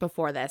out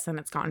before this and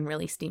it's gotten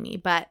really steamy.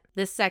 But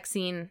this sex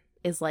scene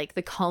is like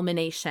the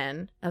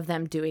culmination of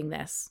them doing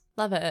this.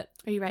 Love it.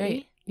 Are you ready?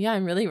 Great. Yeah,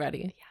 I'm really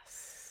ready.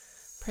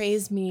 Yes.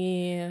 Praise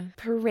me.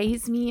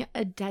 Praise me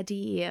a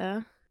daddy.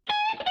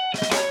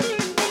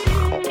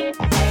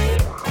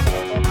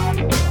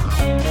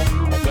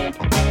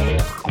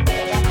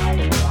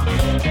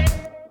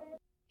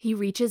 He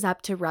reaches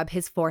up to rub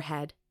his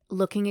forehead,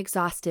 looking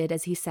exhausted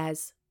as he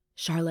says,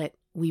 Charlotte,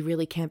 we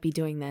really can't be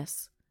doing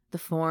this. The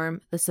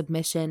form, the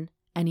submission,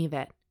 any of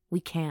it. We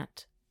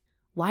can't.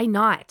 Why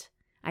not?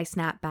 I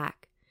snap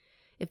back.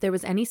 If there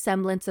was any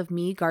semblance of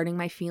me guarding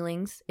my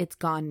feelings, it's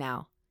gone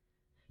now.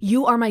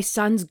 You are my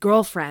son's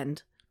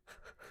girlfriend.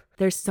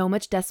 There's so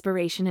much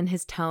desperation in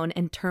his tone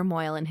and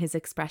turmoil in his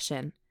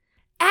expression.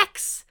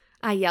 X!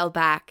 I yell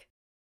back.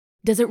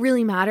 Does it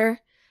really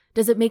matter?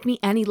 Does it make me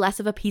any less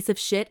of a piece of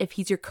shit if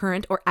he's your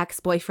current or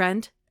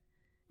ex-boyfriend?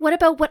 What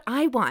about what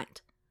I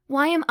want?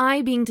 Why am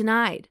I being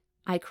denied?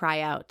 I cry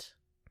out.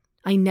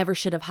 I never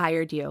should have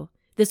hired you.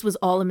 This was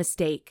all a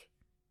mistake.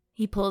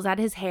 He pulls at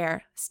his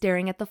hair,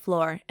 staring at the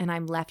floor, and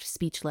I'm left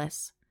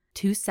speechless.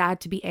 Too sad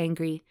to be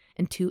angry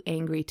and too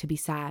angry to be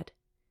sad.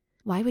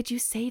 Why would you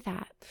say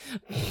that?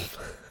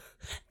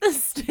 The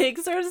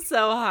stakes are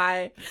so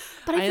high.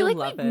 But I feel like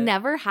love we've it.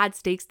 never had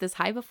stakes this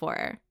high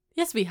before.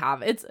 Yes, we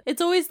have.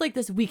 It's always like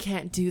this, we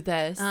can't do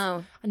this.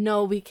 Oh.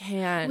 No, we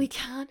can't. We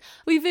can't.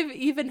 We've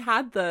even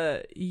had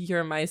the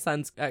you're my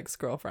son's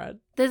ex-girlfriend.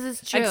 This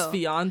is true.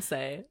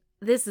 Ex-fiance.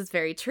 This is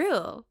very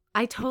true.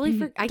 I totally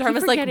I keep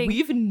Dharma's forgetting. like,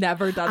 we've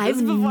never done I've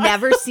this before.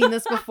 never seen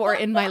this before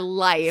in my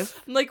life.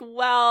 I'm like,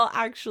 well,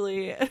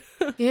 actually.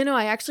 You know,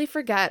 I actually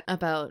forget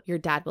about Your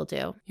Dad Will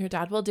Do. Your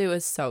Dad Will Do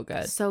is so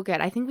good. So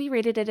good. I think we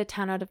rated it a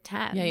 10 out of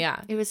 10.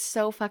 Yeah. It was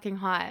so fucking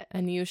hot.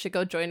 And you should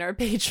go join our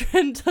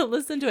Patreon to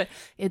listen to it.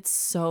 It's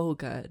so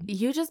good.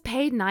 You just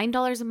paid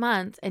 $9 a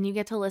month and you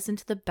get to listen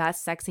to the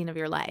best sex scene of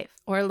your life.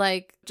 Or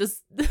like,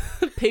 just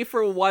pay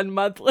for 1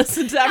 month,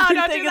 listen to No, everything.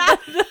 don't do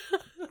that.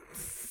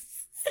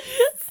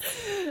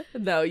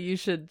 No, you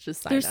should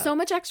just sign There's up. so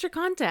much extra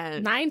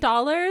content. $9?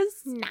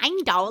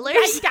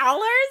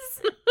 $9?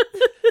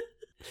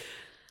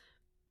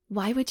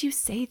 Why would you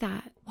say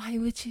that? Why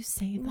would you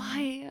say that?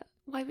 Why?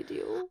 Why would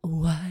you?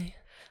 Why?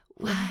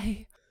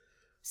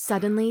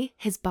 Suddenly,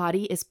 his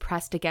body is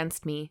pressed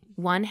against me,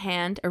 one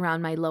hand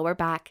around my lower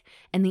back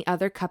and the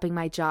other cupping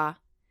my jaw.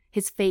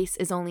 His face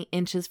is only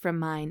inches from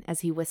mine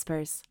as he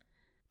whispers,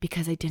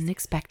 "Because I didn't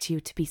expect you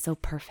to be so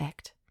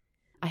perfect.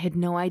 I had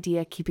no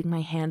idea keeping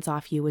my hands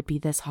off you would be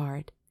this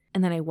hard.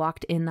 And then I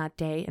walked in that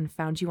day and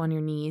found you on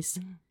your knees."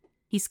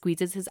 He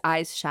squeezes his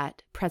eyes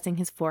shut, pressing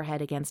his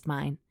forehead against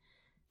mine.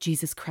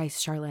 "Jesus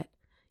Christ, Charlotte,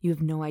 you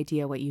have no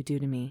idea what you do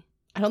to me."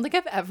 I don't think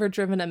I've ever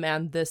driven a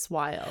man this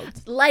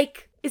wild.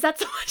 Like, is that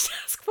so much to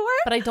ask for?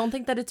 But I don't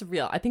think that it's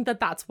real. I think that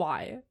that's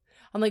why.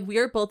 I'm like, we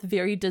are both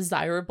very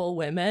desirable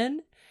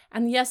women.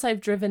 And yes,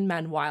 I've driven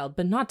men wild,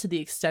 but not to the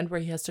extent where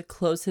he has to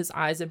close his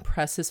eyes and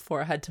press his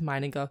forehead to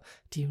mine and go,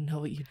 "Do you know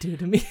what you do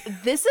to me?"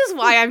 This is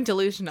why I'm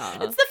delusional.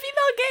 It's the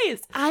female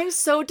gaze. I'm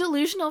so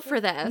delusional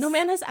for this. No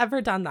man has ever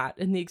done that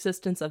in the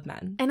existence of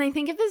men. And I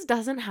think if this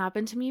doesn't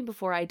happen to me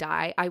before I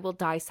die, I will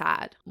die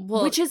sad.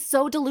 Well- which is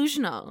so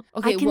delusional.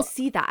 Okay, I can well-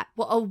 see that.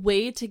 Well, a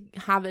way to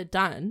have it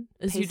done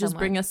is Pay you just someone.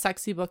 bring a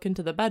sexy book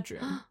into the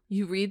bedroom.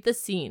 You read the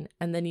scene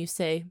and then you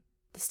say,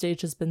 "The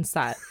stage has been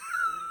set.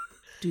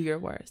 Do your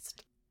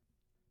worst."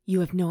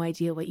 You have no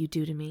idea what you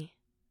do to me.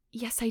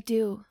 Yes, I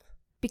do.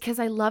 Because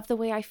I love the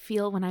way I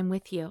feel when I'm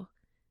with you.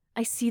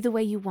 I see the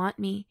way you want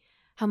me,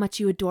 how much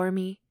you adore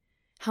me,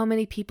 how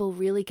many people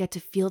really get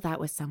to feel that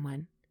with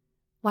someone.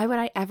 Why would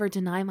I ever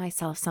deny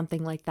myself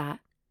something like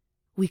that?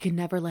 We can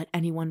never let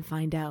anyone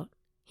find out,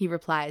 he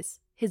replies,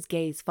 his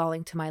gaze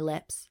falling to my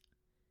lips.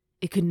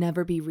 It could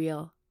never be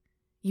real.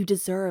 You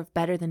deserve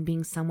better than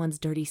being someone's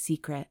dirty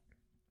secret.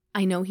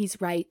 I know he's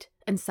right,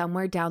 and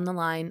somewhere down the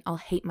line, I'll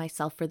hate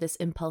myself for this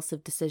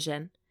impulsive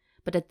decision.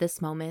 But at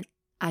this moment,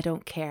 I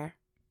don't care.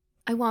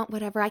 I want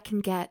whatever I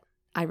can get,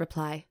 I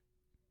reply.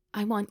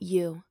 I want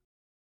you.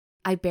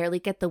 I barely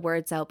get the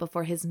words out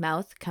before his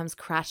mouth comes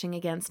crashing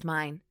against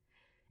mine.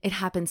 It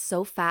happens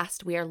so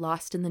fast we are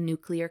lost in the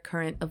nuclear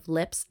current of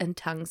lips and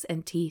tongues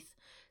and teeth,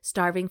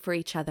 starving for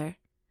each other.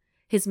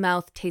 His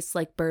mouth tastes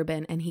like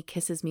bourbon, and he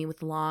kisses me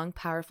with long,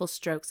 powerful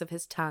strokes of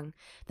his tongue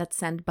that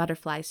send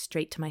butterflies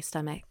straight to my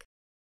stomach.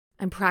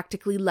 I'm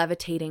practically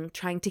levitating,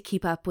 trying to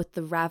keep up with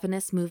the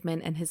ravenous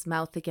movement in his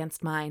mouth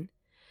against mine.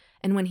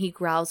 And when he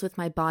growls with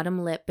my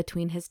bottom lip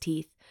between his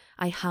teeth,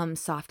 I hum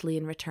softly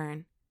in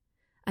return.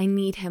 I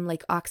need him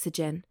like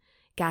oxygen,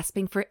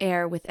 gasping for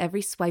air with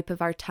every swipe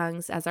of our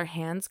tongues as our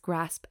hands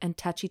grasp and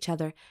touch each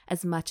other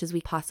as much as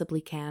we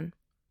possibly can.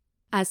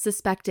 As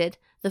suspected,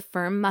 the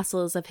firm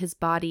muscles of his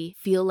body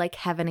feel like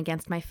heaven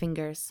against my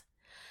fingers.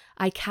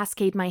 I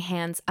cascade my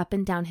hands up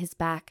and down his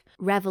back,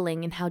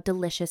 reveling in how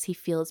delicious he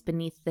feels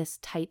beneath this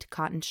tight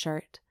cotton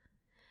shirt.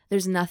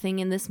 There's nothing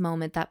in this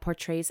moment that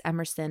portrays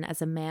Emerson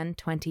as a man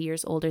 20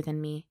 years older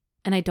than me,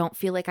 and I don't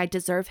feel like I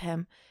deserve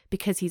him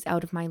because he's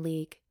out of my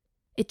league.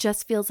 It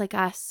just feels like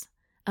us,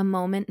 a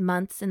moment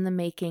months in the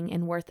making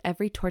and worth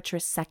every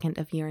torturous second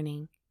of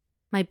yearning.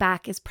 My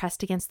back is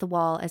pressed against the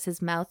wall as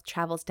his mouth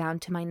travels down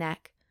to my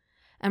neck.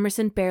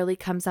 Emerson barely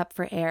comes up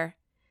for air.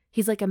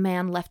 He's like a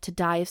man left to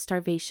die of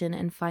starvation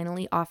and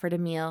finally offered a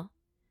meal.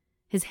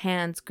 His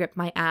hands grip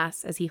my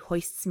ass as he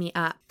hoists me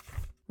up,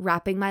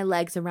 wrapping my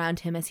legs around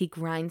him as he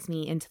grinds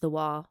me into the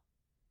wall.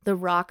 The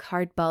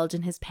rock-hard bulge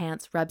in his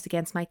pants rubs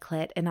against my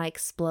clit and I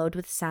explode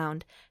with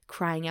sound,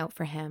 crying out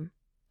for him.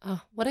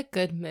 Oh, what a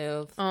good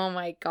move. Oh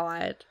my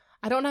God.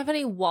 I don't have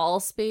any wall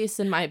space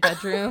in my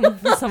bedroom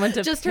for someone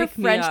to just pick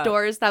her French me up.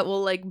 doors that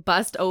will like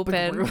bust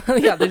open.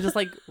 Yeah, they just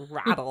like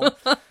rattle.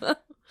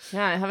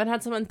 Yeah, I haven't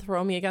had someone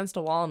throw me against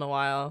a wall in a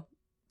while.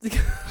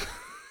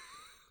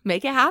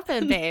 Make it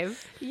happen, babe.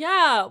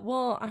 Yeah,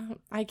 well,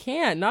 I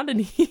can't. Not in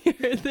here.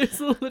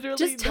 There's literally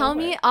just tell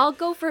me, I'll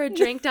go for a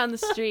drink down the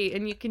street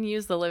and you can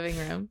use the living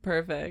room.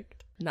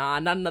 Perfect. Nah,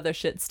 not another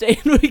shit stain.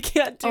 We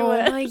can't do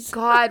it. Oh my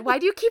God. Why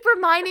do you keep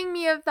reminding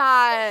me of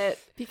that?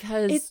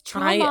 Because it's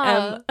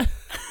trauma. I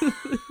am...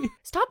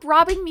 Stop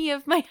robbing me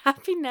of my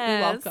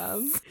happiness. You're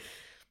welcome.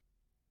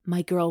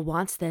 My girl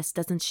wants this,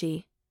 doesn't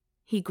she?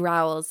 He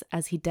growls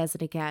as he does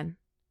it again.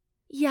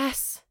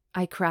 Yes,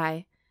 I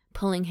cry,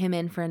 pulling him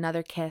in for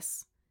another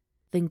kiss.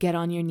 Then get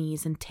on your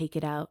knees and take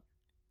it out.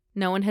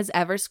 No one has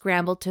ever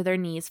scrambled to their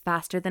knees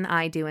faster than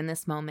I do in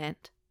this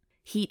moment.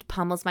 Heat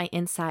pummels my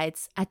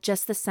insides at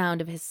just the sound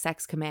of his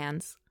sex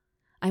commands.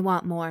 I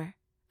want more.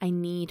 I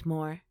need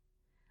more.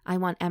 I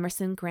want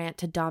Emerson Grant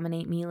to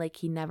dominate me like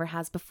he never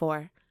has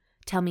before.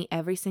 Tell me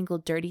every single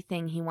dirty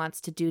thing he wants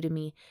to do to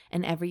me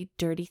and every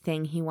dirty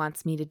thing he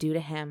wants me to do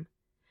to him.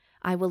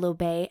 I will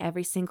obey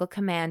every single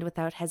command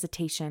without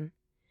hesitation.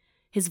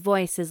 His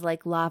voice is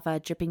like lava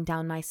dripping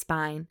down my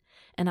spine,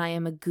 and I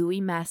am a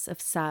gooey mess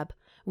of sub,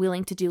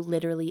 willing to do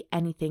literally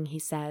anything he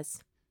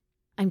says.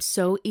 I'm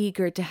so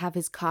eager to have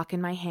his cock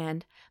in my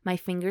hand, my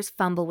fingers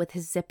fumble with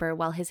his zipper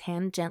while his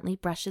hand gently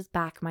brushes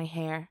back my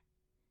hair.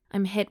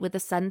 I'm hit with a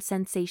sudden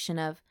sensation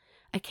of,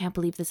 I can't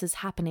believe this is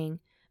happening,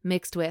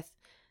 mixed with,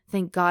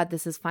 thank God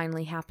this is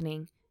finally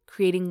happening,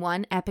 creating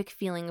one epic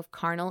feeling of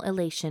carnal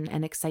elation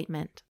and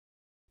excitement.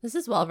 This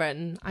is well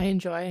written. I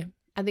enjoy.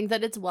 I think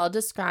that it's well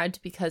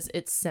described because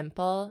it's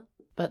simple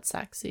but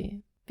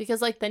sexy.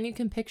 Because like then you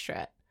can picture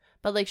it.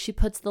 But like she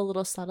puts the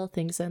little subtle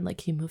things in,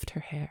 like he moved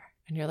her hair.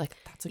 And you're like,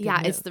 that's a good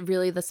move. It's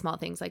really the small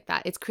things like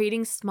that. It's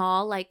creating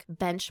small like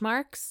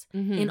benchmarks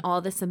in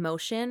all this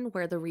emotion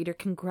where the reader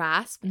can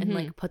grasp and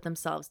like put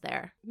themselves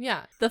there.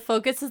 Yeah. The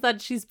focus is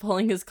that she's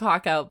pulling his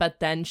cock out,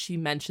 but then she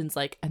mentions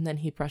like, and then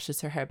he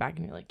brushes her hair back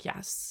and you're like,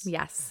 yes.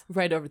 Yes.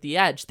 Right over the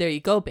edge. There you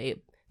go,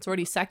 babe. It's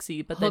already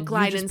sexy, but Hook, then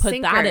line, you just and put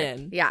sinker. that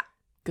in. Yeah.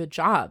 Good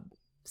job,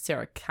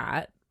 Sarah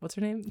Cat. What's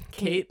her name?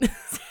 Kate.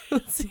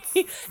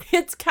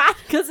 It's Cat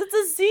because it's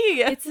a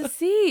C. It's a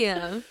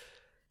C.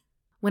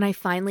 When I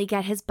finally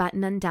get his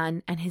button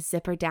undone and his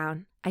zipper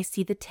down, I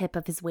see the tip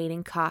of his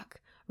waiting cock,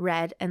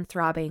 red and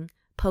throbbing,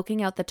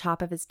 poking out the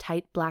top of his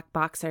tight black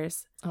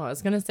boxers. Oh, I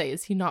was going to say,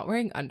 is he not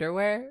wearing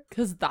underwear?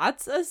 Because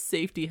that's a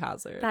safety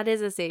hazard. That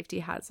is a safety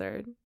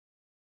hazard.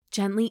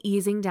 Gently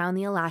easing down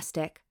the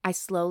elastic, I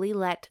slowly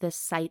let this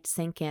sight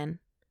sink in.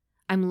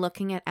 I'm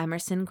looking at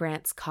Emerson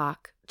Grant's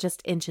cock,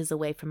 just inches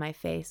away from my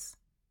face.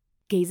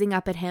 Gazing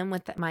up at him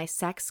with my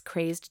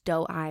sex-crazed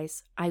doe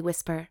eyes, I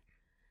whisper,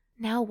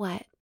 now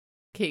what?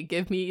 Okay,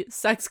 give me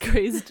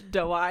sex-crazed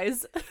doe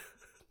eyes.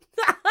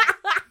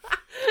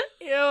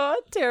 Ew,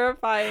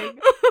 terrifying.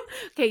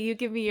 Okay, you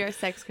give me your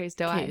sex-crazed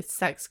doe eyes.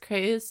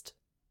 Sex-crazed.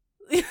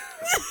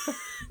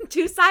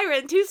 Two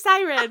siren.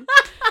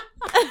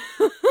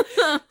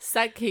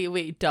 Okay,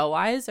 wait, doe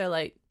eyes are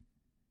like...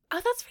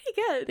 Oh, that's pretty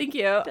good. Thank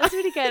you. That's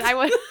pretty good.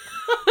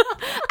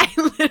 I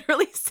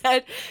literally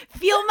said,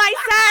 feel my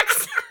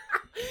sex.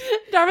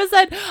 Dharma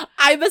said,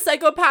 I'm a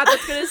psychopath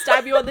that's going to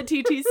stab you on the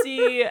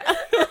TTC.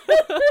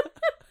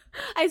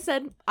 I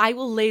said, I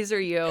will laser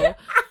you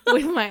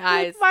with my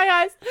eyes. With my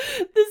eyes.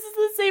 This is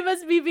the same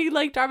as me being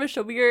like, Dharma,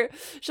 show me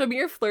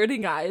your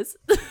flirting eyes.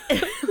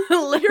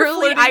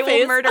 Literally, I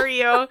will murder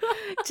you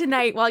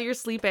tonight while you're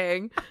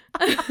sleeping.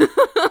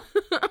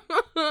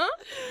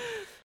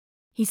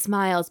 He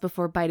smiles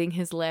before biting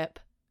his lip.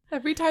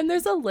 Every time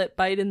there's a lip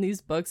bite in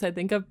these books, I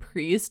think of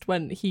Priest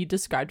when he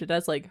described it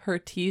as like her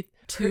teeth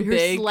too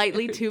big.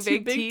 Slightly too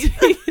big teeth.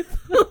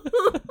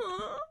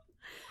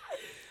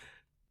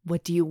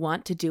 What do you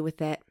want to do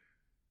with it?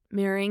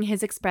 Mirroring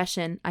his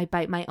expression, I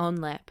bite my own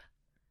lip.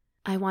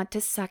 I want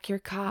to suck your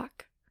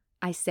cock,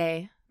 I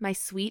say, my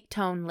sweet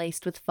tone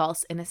laced with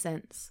false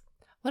innocence.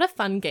 What a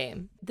fun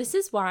game. This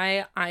is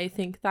why I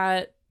think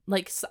that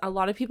like a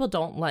lot of people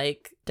don't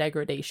like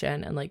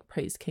degradation and like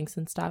praise kinks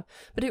and stuff,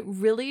 but it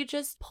really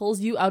just pulls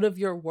you out of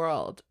your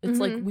world. It's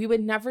like we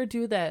would never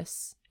do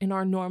this in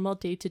our normal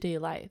day-to-day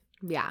life.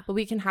 Yeah. But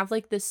we can have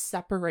like this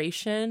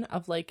separation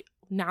of like,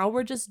 now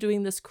we're just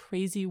doing this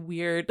crazy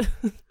weird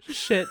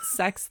shit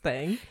sex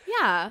thing.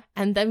 Yeah.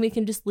 And then we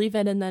can just leave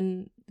it and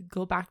then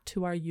go back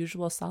to our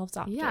usual selves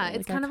after. Yeah,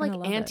 it's kind of like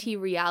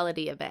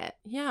anti-reality of it.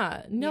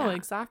 Yeah, no,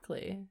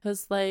 exactly.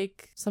 Because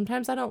like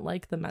sometimes I don't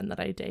like the men that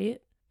I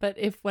date, but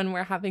if when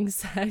we're having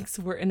sex,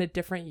 we're in a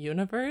different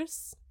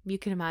universe. You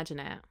can imagine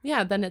it.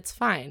 Yeah, then it's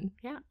fine.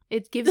 Yeah.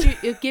 It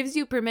gives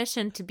you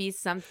permission to be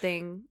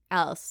something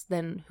else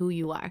than who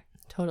you are.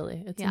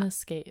 Totally. It's an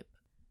escape.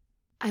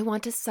 I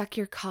want to suck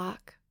your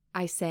cock,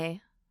 I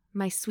say,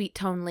 my sweet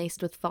tone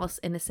laced with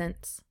false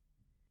innocence.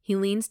 He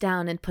leans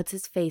down and puts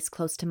his face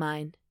close to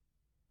mine.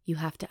 You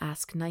have to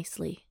ask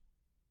nicely.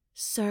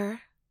 Sir,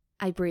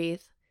 I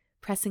breathe,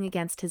 pressing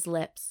against his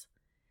lips.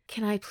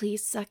 Can I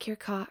please suck your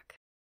cock?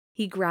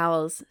 He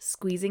growls,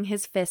 squeezing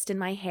his fist in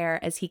my hair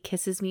as he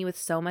kisses me with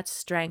so much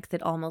strength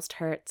it almost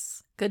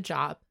hurts. Good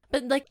job.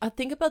 But like a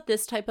thing about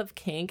this type of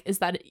kink is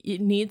that it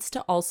needs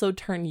to also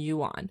turn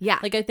you on. Yeah.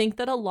 Like I think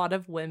that a lot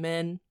of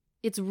women...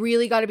 It's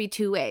really got to be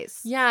two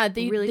ways. Yeah,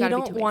 they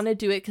don't want to to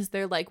do it because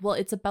they're like, well,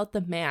 it's about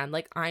the man.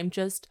 Like, I'm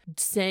just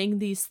saying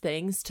these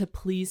things to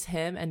please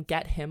him and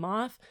get him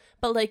off.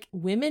 But, like,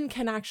 women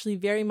can actually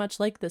very much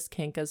like this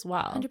kink as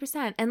well.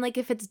 100%. And, like,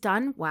 if it's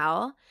done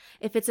well,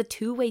 if it's a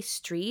two-way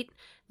street,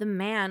 the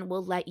man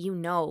will let you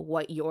know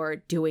what you're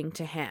doing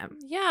to him.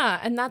 Yeah,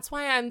 and that's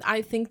why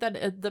I think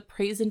that the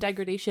praise and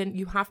degradation,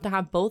 you have to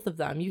have both of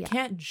them. You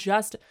can't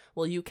just,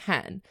 well, you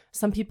can.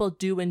 Some people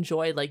do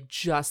enjoy, like,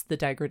 just the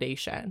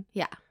degradation.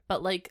 Yeah.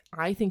 But, like,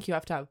 I think you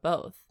have to have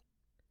both.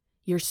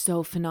 You're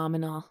so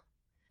phenomenal.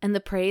 And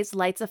the praise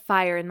lights a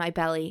fire in my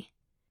belly.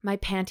 My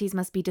panties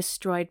must be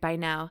destroyed by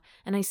now,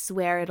 and I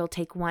swear it'll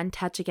take one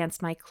touch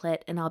against my clit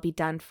and I'll be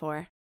done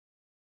for.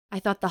 I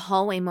thought the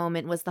hallway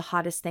moment was the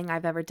hottest thing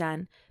I've ever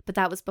done, but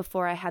that was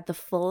before I had the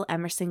full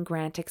Emerson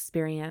Grant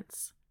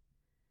experience.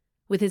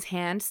 With his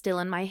hand still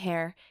in my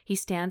hair, he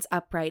stands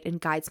upright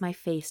and guides my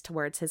face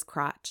towards his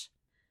crotch.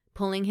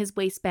 Pulling his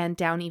waistband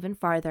down even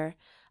farther,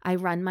 I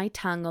run my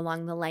tongue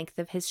along the length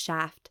of his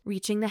shaft,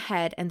 reaching the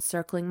head and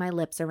circling my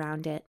lips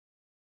around it.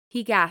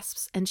 He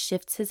gasps and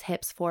shifts his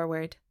hips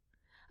forward.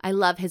 I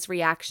love his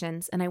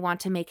reactions, and I want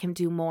to make him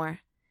do more.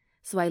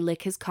 So I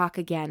lick his cock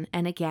again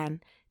and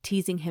again,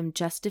 teasing him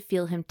just to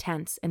feel him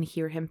tense and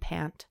hear him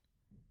pant.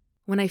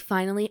 When I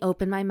finally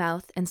open my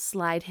mouth and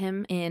slide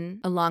him in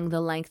along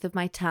the length of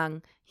my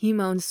tongue, he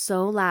moans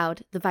so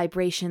loud the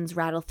vibrations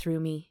rattle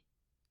through me.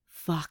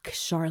 Fuck,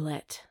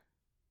 Charlotte.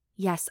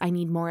 Yes, I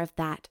need more of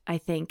that, I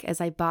think, as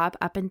I bob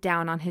up and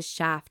down on his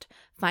shaft,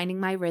 finding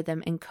my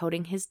rhythm and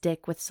coating his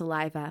dick with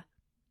saliva.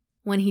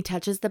 When he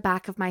touches the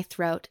back of my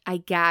throat, I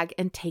gag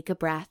and take a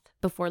breath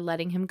before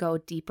letting him go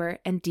deeper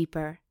and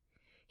deeper.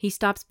 He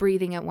stops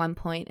breathing at one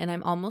point, and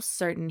I'm almost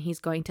certain he's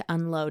going to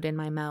unload in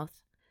my mouth.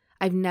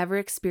 I've never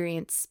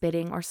experienced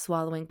spitting or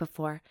swallowing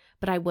before,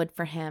 but I would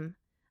for him.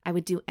 I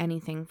would do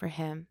anything for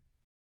him.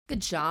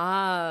 Good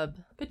job.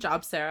 Good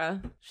job,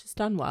 Sarah. She's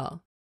done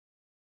well.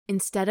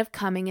 Instead of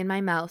coming in my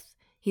mouth,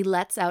 he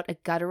lets out a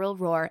guttural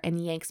roar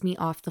and yanks me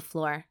off the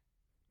floor.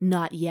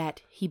 Not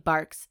yet, he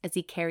barks as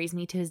he carries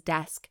me to his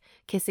desk,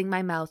 kissing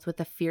my mouth with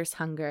a fierce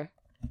hunger.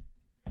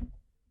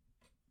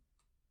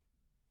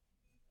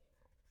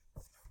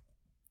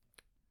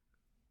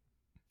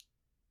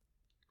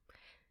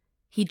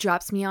 He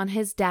drops me on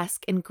his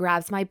desk and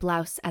grabs my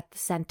blouse at the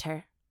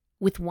center.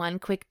 With one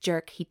quick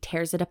jerk, he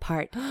tears it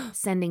apart,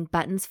 sending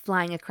buttons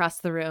flying across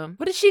the room.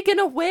 What is she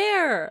gonna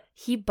wear?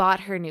 He bought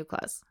her new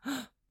clothes.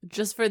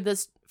 Just for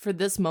this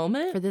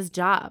moment? For this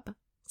job.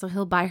 So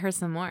he'll buy her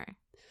some more.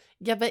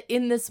 Yeah, but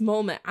in this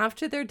moment,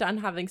 after they're done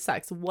having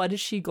sex, what is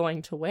she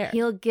going to wear?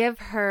 He'll give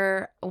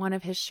her one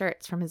of his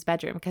shirts from his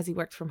bedroom because he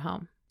works from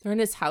home. They're in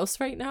his house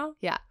right now?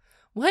 Yeah.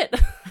 What?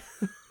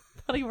 I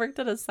thought he worked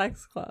at a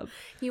sex club.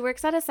 He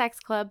works at a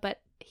sex club,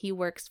 but he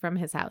works from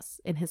his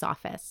house, in his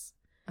office.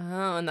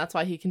 Oh, and that's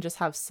why he can just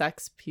have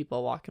sex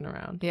people walking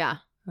around. Yeah.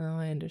 Oh,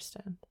 I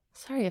understand.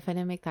 Sorry if I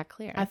didn't make that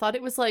clear. I thought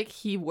it was like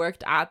he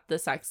worked at the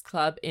sex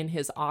club in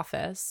his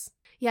office.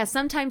 Yeah,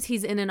 sometimes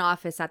he's in an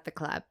office at the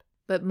club.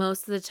 But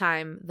most of the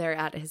time, they're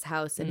at his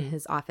house, in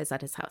his office at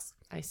his house.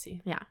 I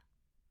see. Yeah.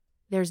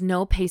 There's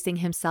no pacing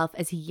himself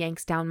as he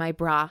yanks down my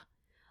bra.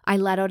 I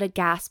let out a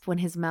gasp when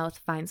his mouth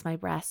finds my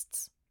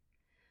breasts.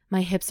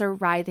 My hips are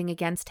writhing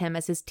against him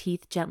as his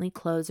teeth gently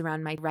close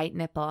around my right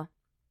nipple.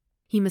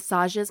 He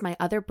massages my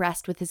other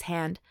breast with his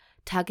hand,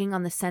 tugging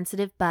on the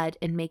sensitive bud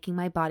and making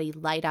my body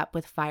light up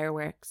with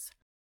fireworks.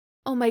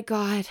 Oh my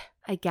God,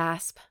 I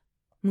gasp.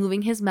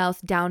 Moving his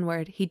mouth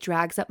downward, he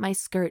drags up my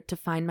skirt to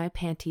find my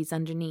panties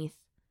underneath.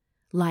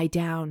 Lie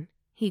down,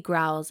 he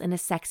growls in a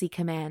sexy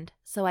command,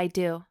 so I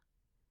do.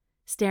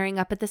 Staring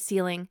up at the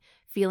ceiling,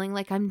 feeling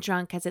like I'm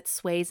drunk as it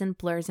sways and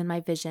blurs in my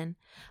vision,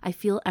 I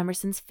feel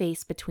Emerson's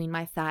face between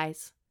my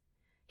thighs.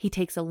 He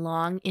takes a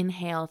long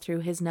inhale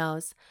through his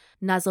nose,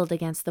 nuzzled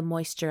against the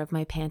moisture of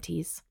my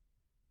panties.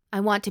 I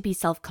want to be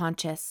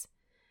self-conscious.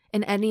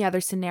 In any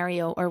other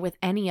scenario or with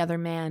any other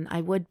man, I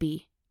would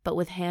be, but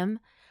with him,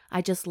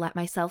 I just let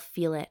myself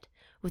feel it,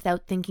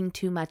 without thinking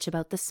too much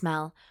about the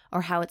smell,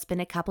 or how it's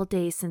been a couple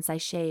days since I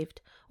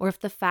shaved, or if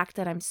the fact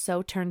that I'm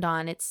so turned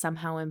on it's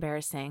somehow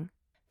embarrassing.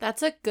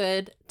 That's a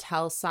good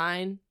tell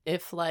sign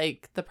if,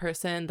 like, the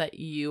person that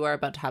you are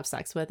about to have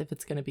sex with, if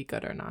it's going to be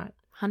good or not.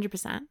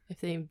 100%.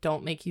 If they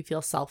don't make you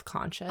feel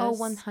self-conscious. Oh,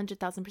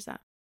 100,000%.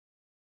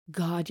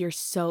 God, you're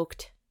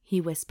soaked,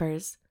 he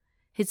whispers.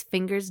 His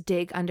fingers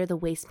dig under the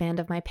waistband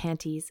of my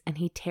panties, and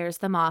he tears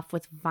them off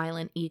with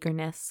violent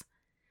eagerness.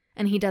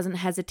 And he doesn't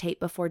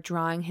hesitate before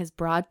drawing his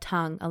broad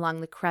tongue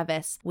along the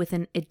crevice with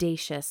an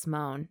audacious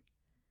moan.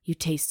 You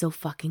taste so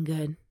fucking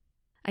good.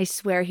 I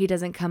swear he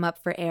doesn't come up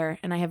for air,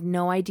 and I have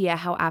no idea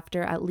how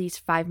after at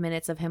least 5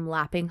 minutes of him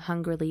lapping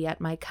hungrily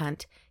at my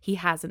cunt, he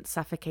hasn't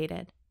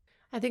suffocated.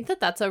 I think that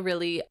that's a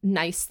really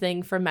nice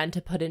thing for men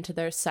to put into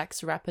their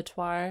sex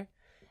repertoire,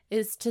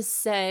 is to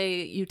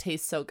say you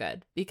taste so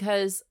good.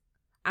 Because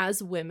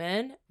as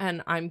women,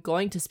 and I'm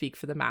going to speak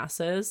for the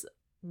masses,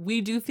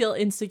 we do feel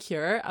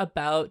insecure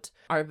about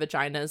our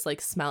vaginas, like,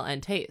 smell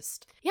and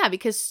taste. Yeah,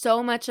 because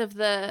so much of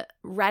the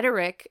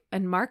rhetoric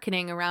and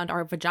marketing around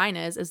our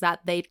vaginas is that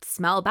they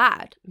smell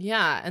bad.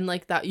 Yeah, and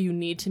like that you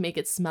need to make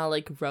it smell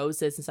like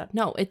roses and stuff.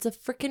 No, it's a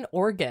freaking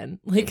organ.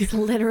 Like, It's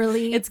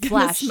literally it's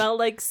gonna flesh. smell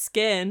like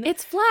skin.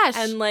 It's flesh.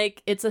 And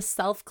like it's a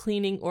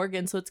self-cleaning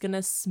organ, so it's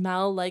gonna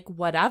smell like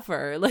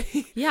whatever.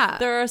 Like, yeah.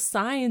 there are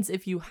signs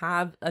if you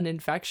have an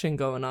infection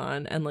going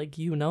on, and like,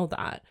 you know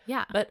that.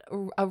 Yeah. But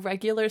a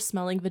regular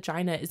smelling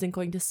vagina isn't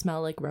going to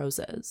smell like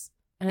roses.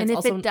 And it's if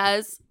also, it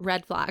does,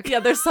 red flag. yeah,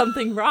 there's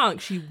something wrong.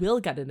 She will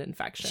get an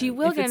infection. She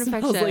will if get it an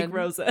smells infection. like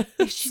roses.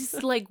 If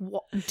she's like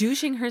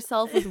douching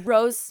herself with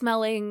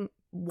rose-smelling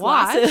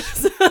wash,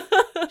 Glasses.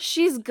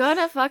 she's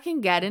gonna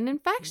fucking get an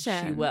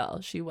infection.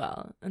 She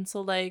will. And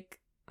so, like,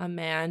 a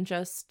man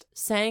just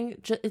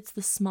saying it's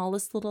the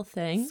smallest little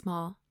thing.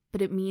 Small,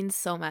 but it means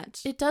so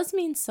much. It does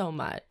mean so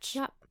much.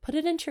 Yeah. Put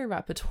it into your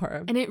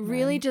repertoire. And it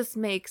really man. just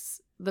makes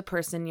the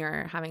person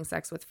you're having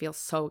sex with feel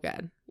so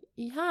good.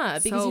 Yeah,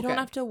 because So you don't good.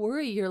 have to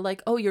worry. You're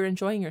like, oh, you're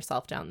enjoying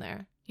yourself down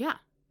there. Yeah.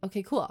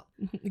 Okay, cool.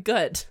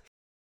 Good.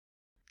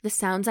 The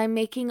sounds I'm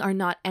making are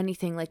not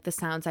anything like the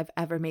sounds I've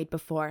ever made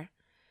before.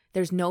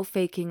 There's no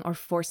faking or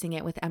forcing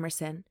it with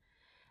Emerson.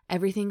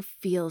 Everything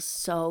feels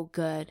so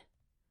good.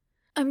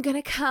 I'm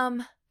gonna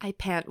come, I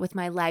pant with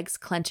my legs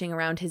clenching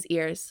around his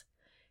ears.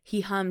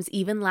 He hums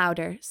even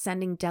louder,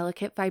 sending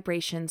delicate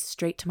vibrations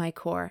straight to my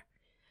core.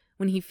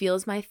 When he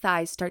feels my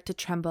thighs start to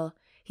tremble,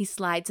 he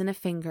slides in a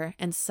finger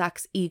and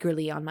sucks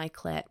eagerly on my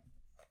clit.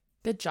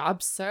 Good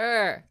job,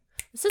 sir.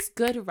 This is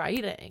good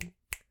writing.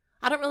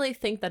 I don't really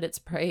think that it's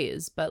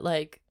praise, but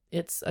like,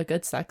 it's a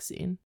good sex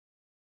scene.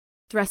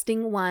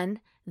 Thrusting one,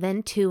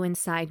 then two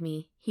inside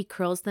me, he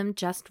curls them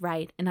just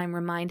right, and I'm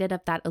reminded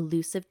of that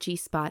elusive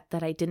G-spot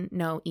that I didn't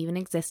know even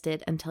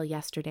existed until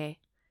yesterday.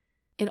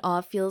 It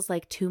all feels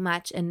like too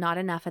much and not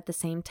enough at the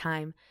same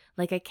time,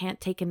 like I can't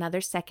take another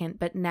second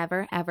but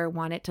never ever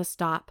want it to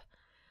stop.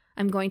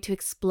 I'm going to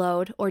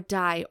explode or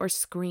die or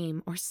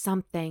scream or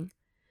something.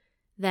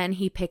 Then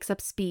he picks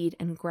up speed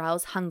and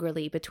growls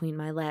hungrily between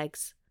my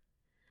legs.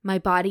 My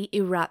body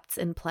erupts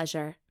in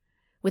pleasure.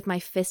 With my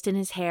fist in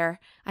his hair,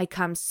 I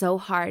come so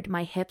hard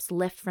my hips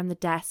lift from the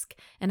desk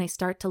and I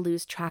start to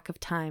lose track of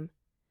time.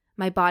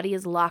 My body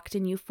is locked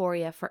in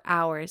euphoria for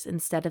hours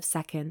instead of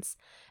seconds,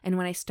 and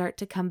when I start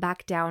to come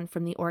back down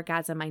from the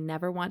orgasm I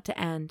never want to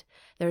end,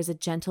 there is a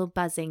gentle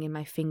buzzing in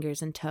my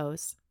fingers and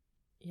toes.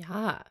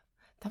 Yeah,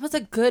 that was a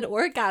good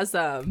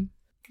orgasm.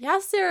 Yeah,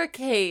 Sarah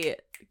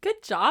Kate.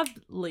 Good job,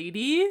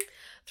 lady.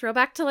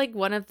 Throwback to like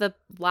one of the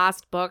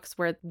last books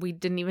where we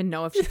didn't even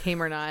know if she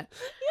came or not.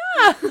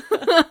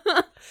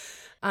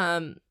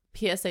 Yeah.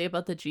 PSA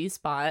about the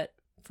G-spot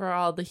for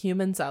all the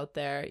humans out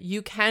there.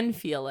 You can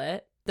feel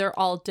it. They're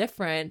all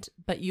different,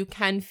 but you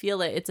can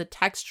feel it. It's a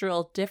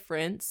textural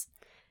difference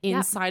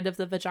inside of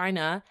the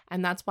vagina.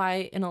 And that's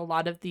why in a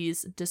lot of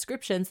these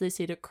descriptions, they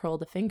say to curl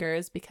the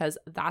fingers because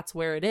that's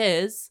where it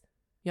is.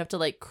 You have to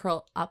like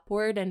curl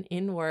upward and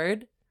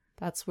inward.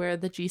 That's where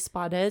the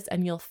G-spot is,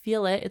 and you'll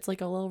feel it. It's like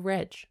a little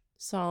ridge.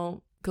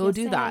 So go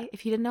do that.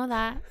 If you didn't know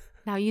that,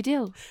 now you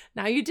do.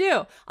 Now you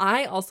do.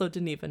 I also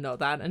didn't even know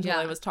that until Yeah.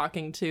 I was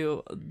talking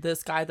to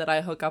this guy that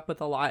I hook up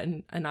with a lot,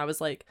 and I was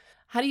like,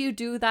 how do you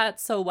do that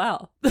so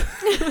well?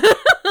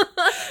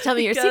 Tell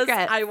me your Because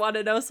secret. I want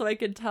to know so I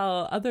can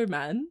tell other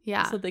men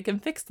Yeah. so they can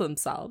fix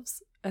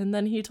themselves. And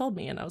then he told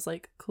me, and I was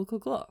like,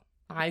 cool.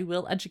 I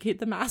will educate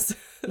the masses.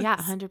 Yeah,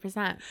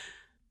 100%.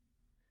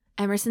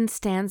 Emerson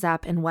stands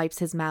up and wipes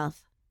his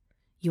mouth.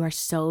 You are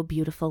so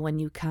beautiful when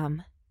you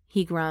come,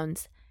 he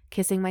groans,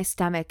 kissing my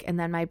stomach and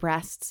then my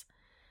breasts.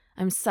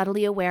 I'm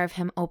subtly aware of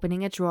him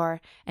opening a drawer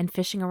and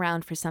fishing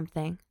around for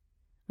something.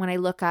 When I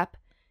look up,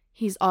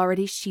 he's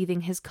already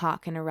sheathing his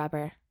cock in a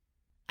rubber.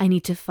 I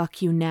need to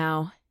fuck you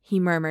now, he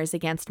murmurs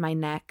against my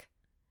neck.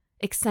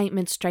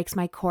 Excitement strikes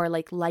my core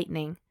like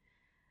lightning.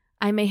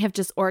 I may have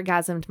just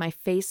orgasmed my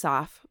face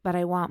off, but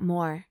I want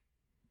more.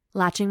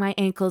 Latching my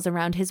ankles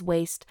around his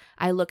waist,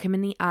 I look him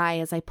in the eye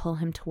as I pull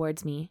him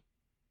towards me.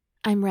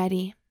 I'm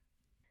ready.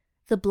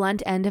 The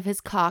blunt end of his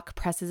cock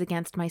presses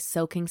against my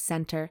soaking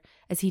center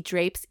as he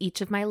drapes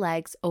each of my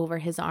legs over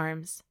his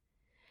arms.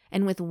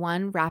 And with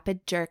one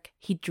rapid jerk,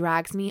 he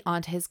drags me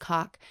onto his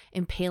cock,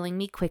 impaling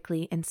me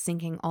quickly and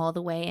sinking all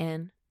the way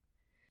in.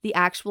 The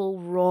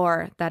actual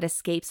roar that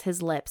escapes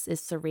his lips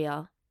is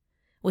surreal.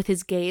 With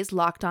his gaze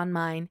locked on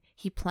mine,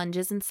 he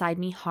plunges inside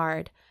me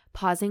hard,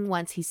 pausing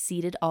once he's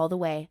seated all the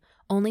way,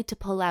 only to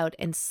pull out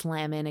and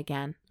slam in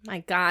again.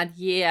 My God,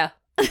 yeah.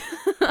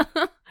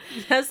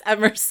 Yes,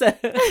 Emerson.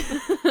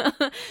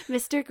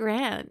 Mr.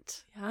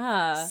 Grant.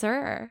 Yeah.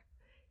 Sir.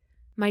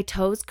 My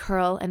toes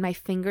curl and my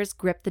fingers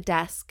grip the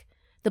desk.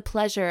 The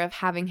pleasure of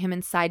having him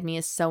inside me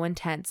is so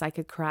intense I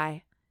could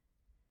cry.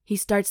 He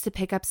starts to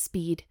pick up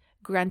speed,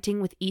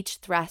 grunting with each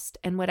thrust,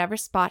 and whatever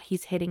spot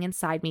he's hitting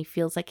inside me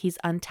feels like he's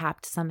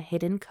untapped some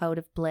hidden code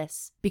of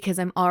bliss, because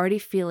I'm already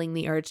feeling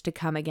the urge to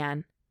come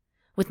again.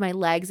 With my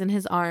legs in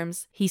his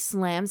arms, he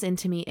slams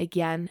into me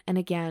again and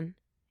again.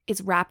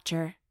 It's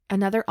rapture,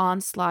 another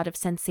onslaught of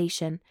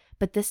sensation,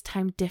 but this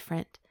time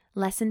different,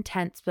 less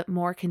intense but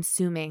more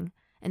consuming,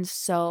 and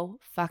so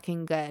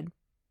fucking good.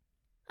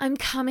 I'm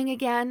coming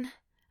again,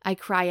 I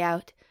cry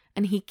out,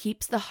 and he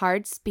keeps the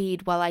hard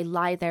speed while I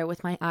lie there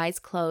with my eyes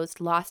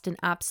closed, lost in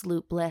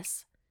absolute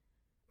bliss.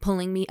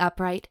 Pulling me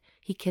upright,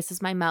 he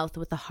kisses my mouth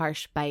with a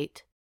harsh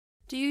bite.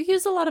 Do you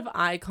use a lot of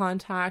eye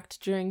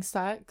contact during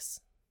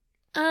sex?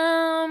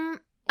 I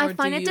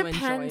find it do you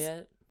depends. enjoy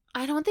it?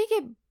 I don't think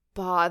it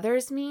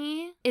bothers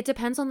me. It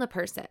depends on the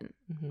person.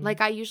 Mhm. Like,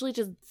 I usually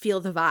just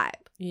feel the vibe.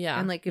 Yeah.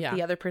 And, like, if yeah.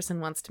 the other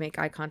person wants to make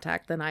eye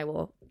contact, then I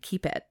will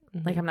keep it.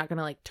 Mhm. Like, I'm not going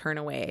to, like, turn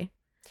away.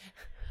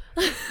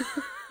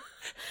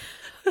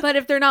 But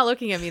if they're not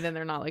looking at me, then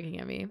they're not looking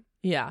at me.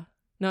 Yeah.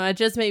 No, it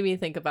just made me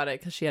think about it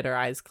because she had her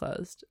eyes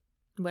closed.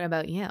 What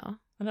about you?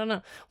 I don't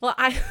know. Well,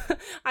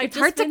 It's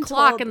hard to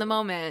clock in the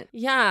moment.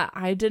 Yeah,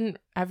 I didn't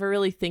ever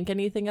really think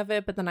anything of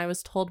it, but then I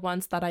was told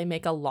once that I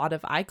make a lot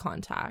of eye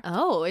contact.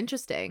 Oh,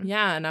 interesting.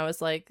 Yeah, and I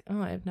was like,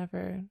 oh, I've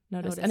never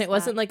noticed. And Noticed it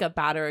wasn't that. like a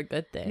bad or a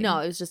good thing. No,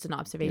 it was just an It was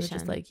observation.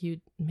 just like, you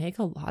make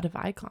a lot of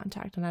eye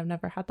contact, and I've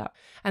never had that.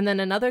 And then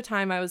another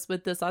time I was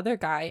with this other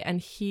guy, and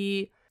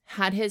he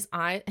had his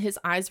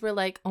eyes were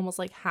like almost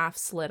like half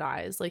slit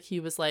eyes. Like he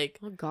was like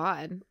oh,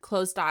 God.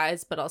 closed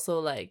eyes, but also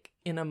like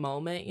in a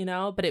moment, you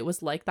know, but it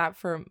was like that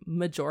for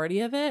majority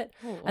of it.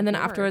 Oh, And then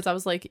Lord. afterwards I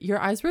was like, your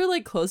eyes were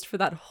like closed for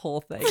that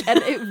whole thing. And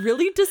it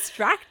really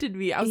distracted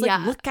me. I was Yeah.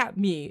 like, look at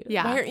me.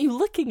 Yeah. Why aren't you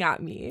looking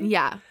at me?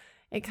 Yeah.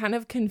 It kind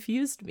of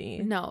confused me.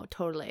 No,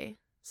 totally.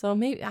 So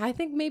I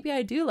think maybe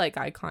I do like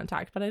eye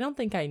contact, but I don't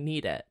think I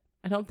need it.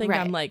 I don't think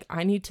I'm Right. like,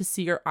 I need to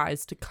see your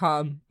eyes to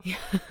come.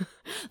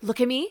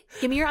 Look at me.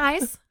 Give me your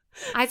eyes.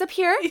 Eyes up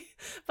here.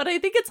 But I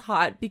think it's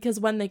hot because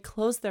when they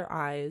close their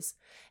eyes,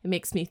 it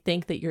makes me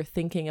think that you're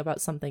thinking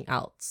about something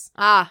else.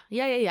 Ah,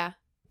 yeah.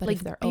 But like,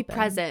 if they're be open,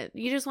 present.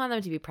 You just want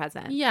them to be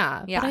present.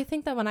 Yeah. Yeah. But I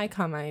think that when I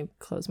come, I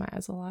close my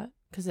eyes a lot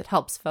because it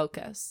helps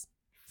focus.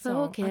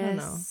 So, I don't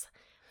know.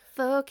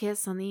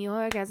 Focus on the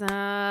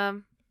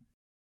orgasm.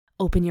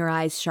 Open your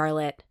eyes,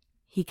 Charlotte,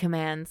 he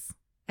commands.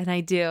 And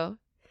I do.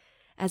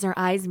 As our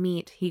eyes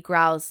meet, he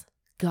growls,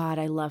 God,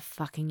 I love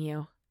fucking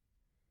you.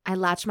 I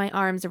latch my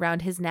arms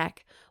around his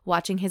neck,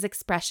 watching his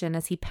expression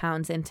as he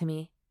pounds into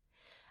me.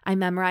 I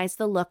memorize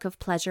the look of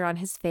pleasure on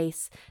his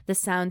face, the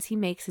sounds he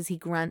makes as he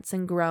grunts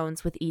and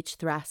groans with each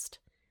thrust.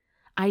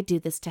 I do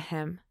this to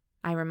him,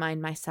 I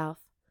remind myself.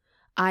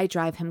 I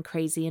drive him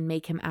crazy and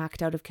make him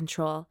act out of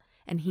control,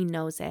 and he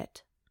knows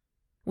it.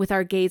 With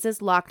our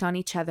gazes locked on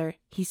each other,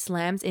 he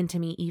slams into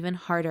me even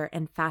harder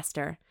and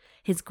faster,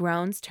 his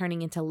groans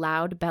turning into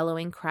loud,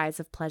 bellowing cries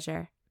of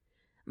pleasure.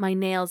 My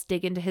nails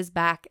dig into his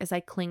back as I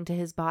cling to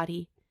his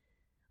body.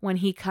 When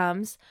he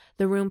comes,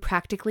 the room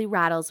practically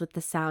rattles with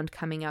the sound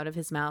coming out of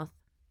his mouth.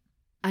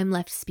 I'm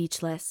left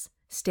speechless,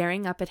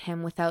 staring up at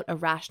him without a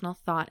rational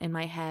thought in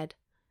my head.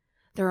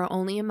 There are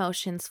only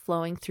emotions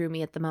flowing through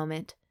me at the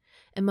moment.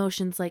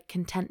 Emotions like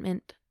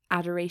contentment,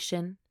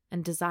 adoration,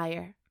 and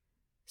desire.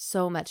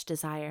 So much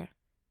desire.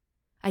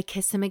 I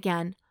kiss him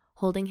again,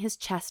 holding his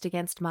chest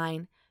against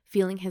mine,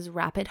 feeling his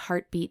rapid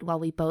heartbeat while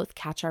we both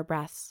catch our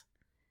breaths.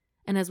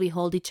 And as we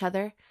hold each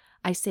other,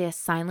 I say a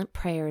silent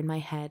prayer in my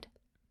head.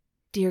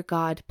 Dear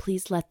God,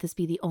 please let this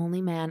be the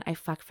only man I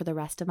fuck for the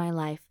rest of my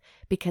life,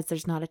 because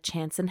there's not a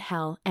chance in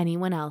hell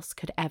anyone else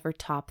could ever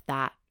top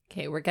that.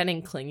 Okay, we're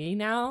getting clingy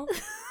now.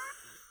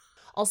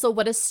 Also,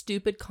 what a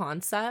stupid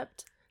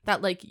concept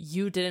that, like,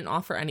 you didn't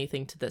offer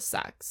anything to this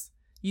sex.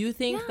 You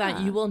think that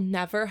Yeah. you will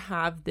never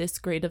have this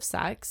great of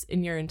sex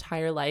in your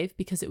entire life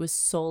because it was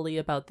solely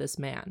about this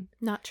man.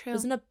 Not It true.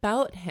 wasn't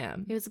about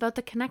him. It was about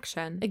the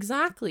connection.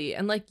 Exactly.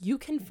 And like you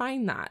can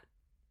find that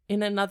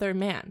in another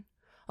man.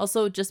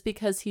 Also, just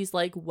because he's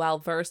like well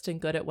versed and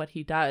good at what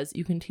he does,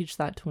 you can teach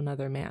that to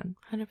another man.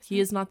 100%. He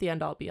is not the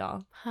end all be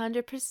all.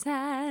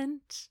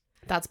 100%.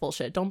 That's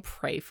bullshit. Don't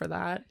pray for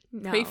that.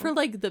 No. Pray for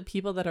like the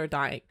people that are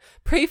dying.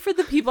 Pray for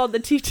the people on the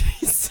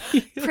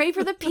TTC. Pray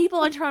for the people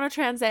on Toronto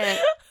Transit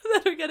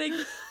that are getting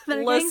that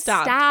are getting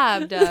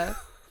stabbed.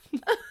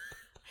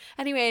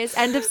 Anyways,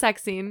 end of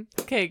sex scene.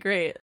 Okay,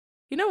 great.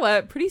 You know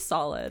what? Pretty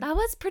solid. That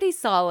was pretty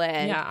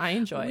solid. Yeah, I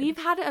enjoyed. We've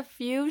had a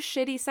few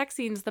shitty sex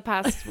scenes the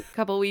past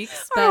couple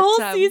weeks. But, Our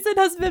whole season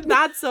has been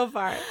bad so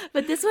far.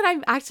 But this one,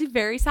 I'm actually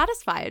very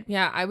satisfied.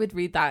 Yeah, I would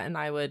read that and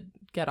I would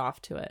get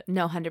off to it.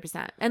 No,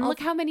 100%. And look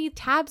how many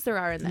tabs there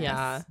are in this.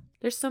 Yeah.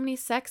 There's so many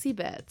sexy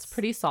bits.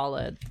 Pretty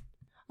solid.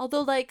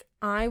 Although, like,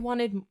 I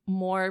wanted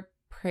more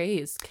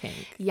praise,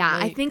 kink. Yeah, I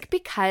Like, think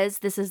because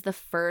this is the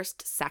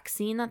first sex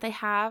scene that they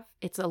have,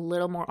 it's a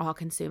little more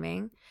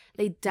all-consuming.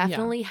 They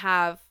definitely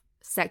have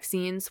sex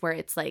scenes where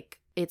it's like,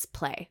 it's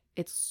play.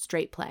 It's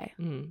straight play.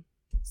 Mm.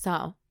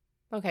 So,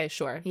 Okay,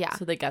 sure. Yeah.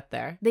 So they get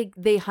there. they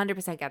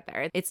 100% get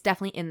there. It's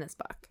definitely in this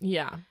book.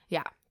 Yeah.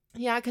 Yeah.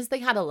 Yeah, because they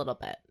had a little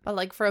bit. But,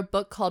 like, for a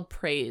book called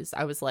Praise,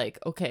 I was like,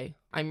 okay,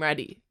 I'm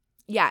ready.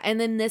 Yeah,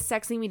 and then this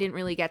sex scene, we didn't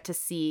really get to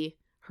see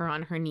her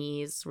on her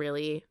knees,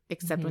 really,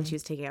 except when Mhm. she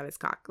was taking out his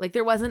cock. Like,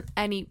 there wasn't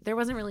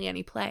really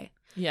any play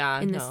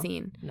Yeah. in no, this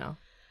scene. No.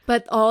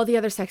 But all the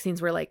other sex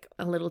scenes were, like,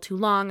 a little too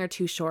long or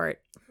too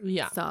short.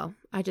 Yeah. So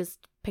I just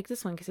picked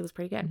this one because it was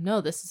pretty good. No,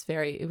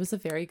 it was a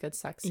very good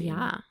sex scene.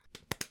 Yeah.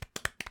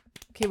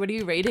 Okay, what are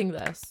you rating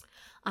this?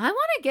 I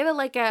want to give it,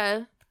 like,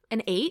 an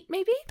 8,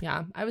 maybe?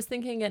 Yeah, I was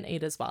thinking an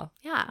 8 as well.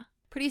 Yeah.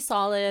 Pretty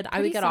solid. I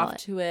would Pretty get solid. off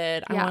to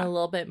it. I Yeah. want a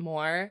little bit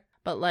more.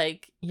 But,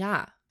 like,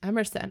 yeah,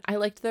 Emerson. I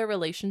liked their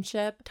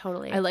relationship.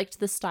 Totally. I liked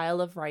the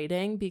style of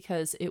writing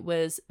because it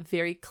was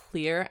very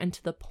clear and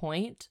to the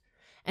point.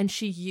 And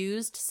she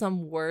used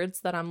some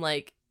words that I'm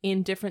like,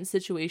 in different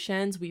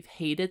situations, we've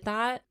hated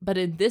that. But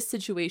in this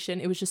situation,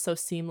 it was just so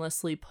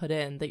seamlessly put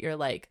in that you're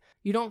like,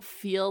 you don't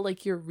feel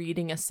like you're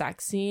reading a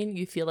sex scene.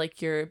 You feel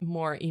like you're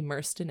more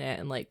immersed in it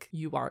and like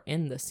you are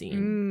in the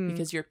scene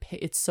because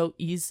it's so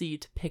easy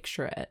to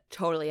picture it.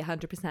 Totally,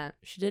 100%.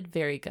 She did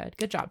very good.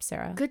 Good job,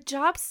 Sarah. Good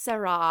job,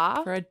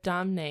 Sarah. For a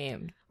dumb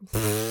name.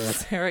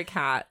 Sarah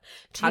Cat.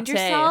 Change Tate.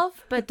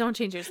 yourself, but don't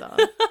change yourself.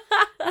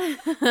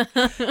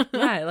 Yeah,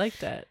 I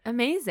liked it.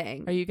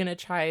 Amazing. Are you going to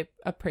try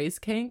a praise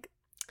kink?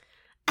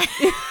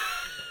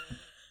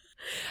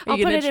 I'll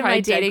put it in my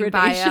dating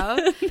bio.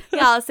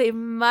 Yeah, I'll say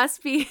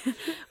must be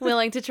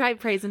willing to try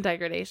praise and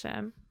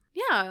degradation.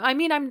 Yeah, I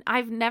mean,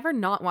 I've never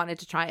not wanted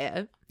to try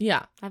it.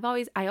 Yeah.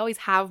 I always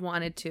have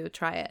wanted to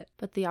try it,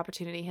 but the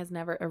opportunity has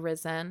never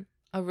arisen.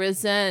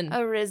 Arisen.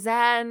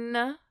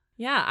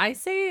 Yeah, I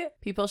say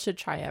people should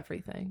try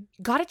everything.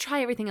 Gotta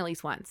try everything at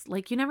least once.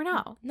 Like, you never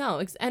know.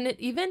 No, and it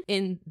even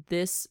in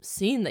this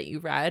scene that you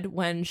read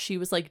when she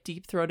was like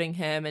deep throating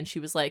him and she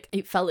was like,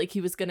 it felt like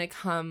he was gonna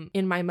come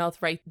in my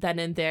mouth right then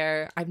and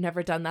there. I've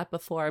never done that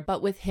before,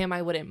 but with him,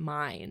 I wouldn't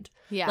mind.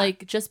 Yeah.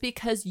 Like, just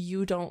because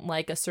you don't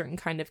like a certain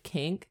kind of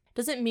kink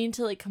doesn't mean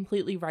to like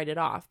completely write it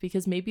off,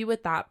 because maybe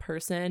with that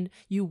person,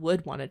 you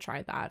would want to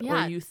try that.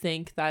 Yeah. Or you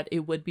think that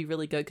it would be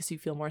really good because you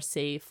feel more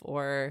safe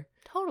or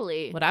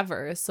totally.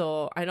 whatever.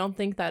 So I don't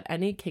think that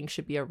any kink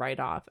should be a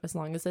write-off as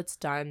long as it's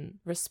done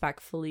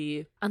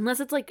respectfully.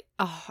 Unless it's like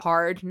a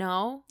hard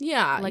no.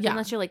 Yeah. Like, yeah.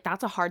 unless you're like,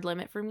 that's a hard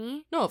limit for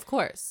me. No, of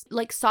course.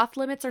 Like, soft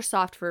limits are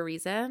soft for a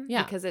reason.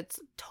 Yeah. Because it's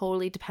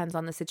totally depends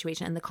on the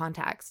situation and the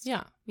context.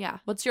 Yeah. Yeah.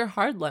 What's your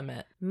hard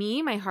limit?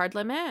 Me, my hard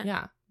limit?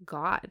 Yeah.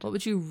 God. What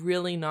would you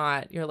really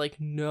not? You're like,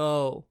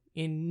 no,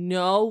 in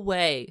no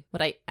way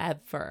would I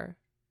ever.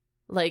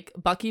 Like,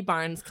 Bucky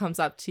Barnes comes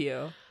up to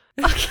you.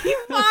 Bucky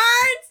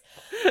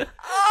Barnes!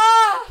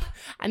 Oh!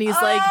 And he's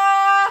like,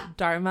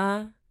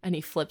 Dharma. And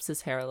he flips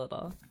his hair a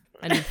little.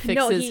 And he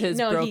fixes his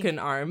broken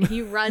arm.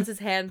 He runs his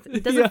hand.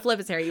 He doesn't Yeah. flip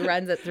his hair. He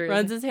runs it through.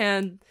 Runs his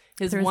hand,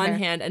 his Through his one hair.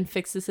 hand, and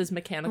fixes his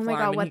mechanical Oh my arm.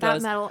 God, and what he that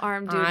goes, metal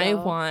arm do, I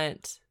though?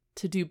 want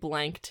to do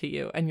blank to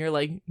you. And you're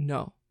like,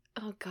 no.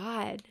 Oh,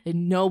 God.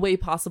 In no way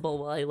possible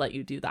will I let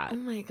you do Oh, that.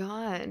 my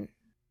God.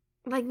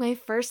 Like, my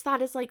first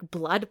thought is, like,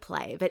 blood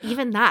play. But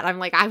even that, I'm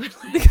like, I would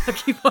let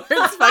Bucky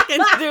Barnes fucking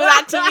do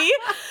that to me.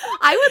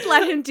 I would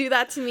let him do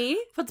that to me.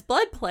 If it's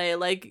blood play,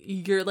 like,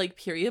 you're like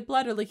period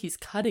blood or like he's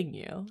cutting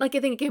you? Like, I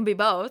think it can be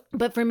both.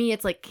 But for me,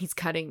 it's like, he's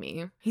cutting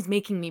me. He's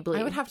making me bleed.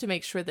 I would have to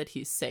make sure that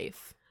he's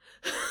safe.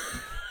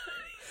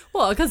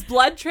 Well, because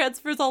blood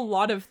transfers a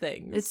lot of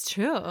things. It's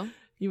true.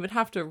 You would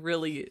have to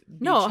really be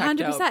No, checked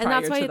 100%. out And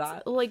that's prior why to it's,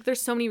 that. like,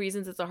 there's so many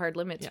reasons it's a hard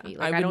limit to Yeah, me.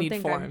 Like, I would don't need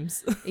think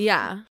forms.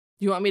 Yeah.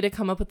 You want me to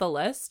come up with a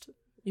list?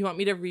 You want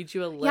me to read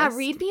you a list? Yeah,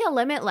 read me a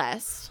limit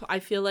list. I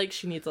feel like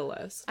she needs a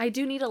list. I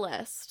do need a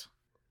list.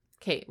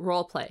 Okay,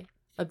 role play,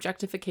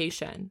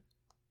 objectification,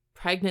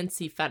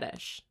 pregnancy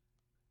fetish,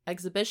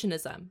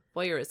 exhibitionism,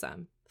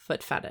 voyeurism,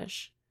 foot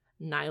fetish,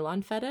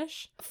 Nylon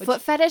fetish?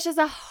 Foot fetish is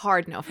a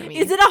hard no for me.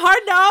 Is it a hard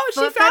no?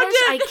 Foot She found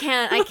fetish?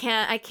 it.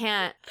 I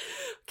can't.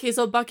 Okay,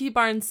 so Bucky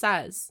Barnes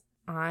says,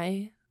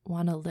 I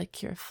want to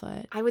lick your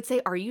foot. I would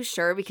say, are you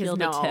sure? Because Feel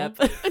no.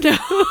 the tip.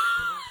 No.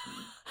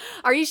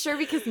 Are you sure?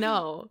 Because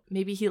no.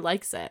 Maybe he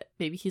likes it.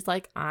 Maybe he's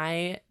like,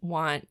 I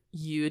want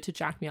you to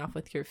jack me off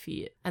with your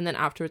feet. And then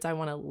afterwards, I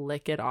want to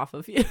lick it off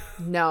of you.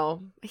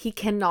 No. He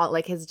cannot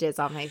lick his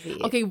jizz on my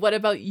feet. Okay, what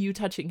about you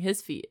touching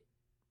his feet?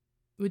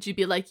 Would you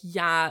be like,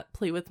 yeah,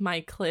 play with my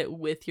clit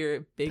with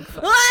your big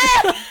foot?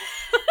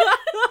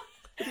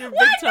 Your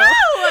big toe?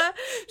 No!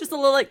 Just a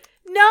little like,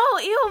 No,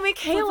 ew,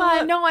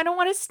 Michaela. No, I don't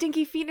want his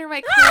stinky feet near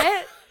my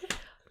clit.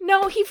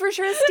 No, he for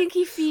sure has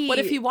stinky feet. what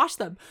if he washed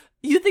them?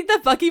 You think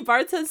that Bucky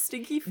Barnes has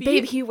stinky feet?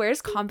 Babe, he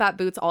wears combat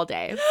boots all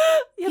day.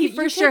 Yeah, He but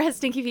for you sure could- has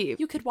stinky feet.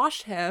 You could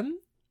wash him.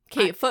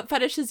 Okay, foot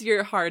fetish is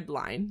your hard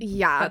line.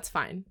 Yeah. That's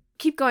fine.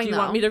 Keep going, Do you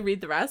though. want me to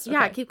read the rest?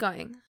 Yeah, Okay. keep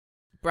going.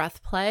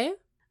 Breath play?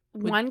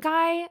 One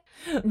guy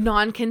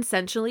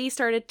non-consensually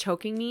started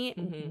choking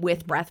me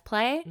with breath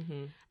play.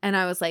 Mm-hmm. And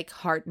I was like,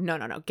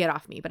 no, get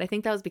off me. But I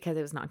think that was because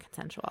it was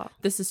non-consensual.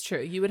 This is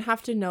true. You would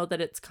have to know that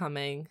it's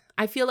coming.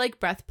 I feel like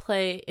breath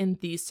play in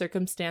these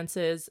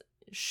circumstances,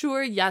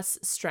 sure, yes,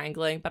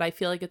 strangling, but I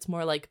feel like it's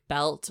more like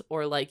belt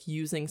or like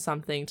using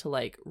something to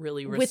like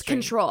really restrain. With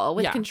control.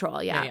 With Yeah.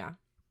 control, yeah.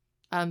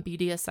 Yeah.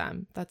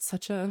 BDSM. That's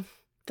such a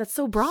That's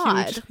so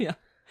broad. huge, yeah.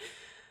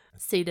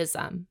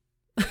 Sadism.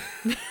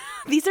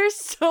 These are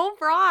so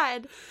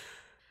broad.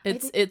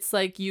 It's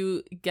like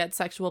you get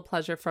sexual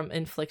pleasure from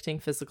inflicting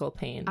physical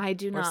pain. I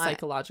do or not.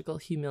 psychological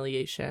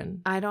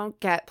humiliation. I don't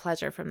get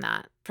pleasure from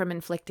that, from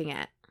inflicting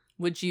it.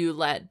 Would you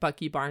let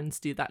Bucky Barnes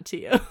do that to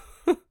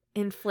you?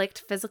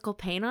 Inflict physical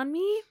pain on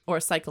me? Or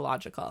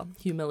psychological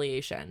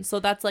humiliation. So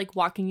that's like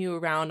walking you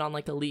around on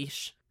like a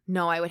leash.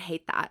 No, I would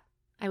hate that.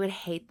 I would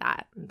hate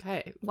that.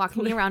 Okay.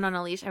 Walking me around on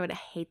a leash, I would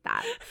hate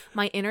that.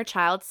 My inner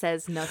child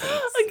says no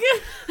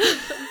thanks.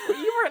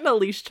 You weren't a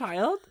leash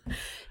child.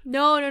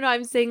 No.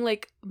 I'm saying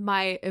like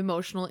my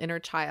emotional inner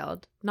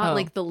child. Not Oh.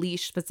 like the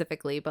leash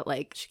specifically, but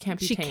like She can't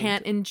be she tamed.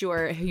 can't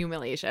endure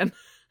humiliation.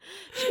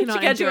 She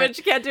can't do it.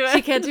 She can't do it.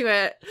 She can't do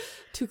it.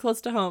 Too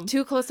close to home.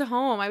 Too close to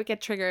home. I would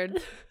get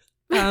triggered.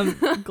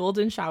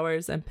 Golden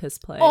showers and piss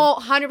play. Oh,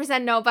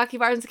 100% no. Bucky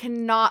Barnes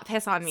cannot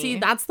piss on me. See,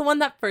 that's the one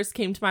that first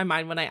came to my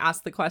mind when I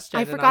asked the question.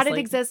 I and forgot was it like-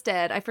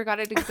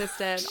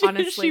 existed.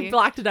 Honestly. She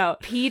blocked it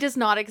out. Pee does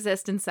not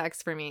exist in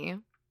sex for me.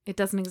 It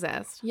doesn't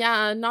exist.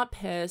 Yeah, not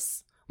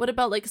piss. What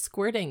about like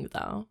squirting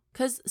though?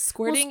 Because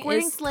squirting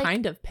squirting's is like-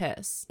 kind of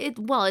piss.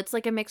 It's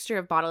like a mixture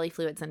of bodily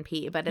fluids and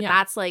pee, but Yeah.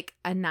 that's like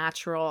a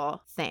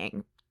natural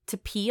thing. To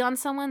pee on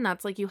someone,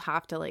 that's like you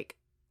have to like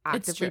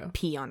It's actively true.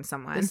 pee on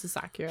someone. This is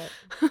accurate.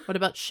 What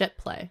about shit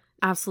play?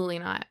 Absolutely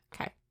not.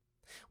 Okay.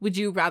 Would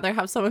you rather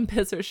have someone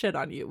piss or shit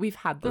on you? We've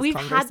had this We've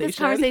conversation. had this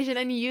conversation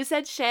and you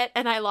said shit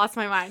and I lost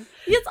my mind.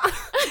 Yes.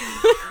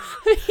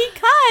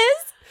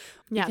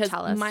 Yeah, because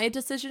tell us. my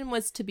decision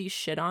was to be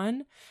shit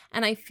on,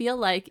 and I feel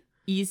like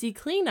easy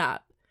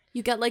cleanup.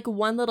 You get like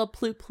one little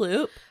ploop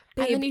ploop,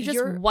 Babe, and then you just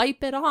you're-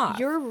 wipe it off.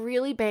 You're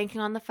really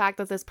banking on the fact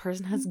that this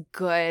person has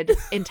good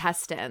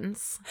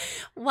intestines.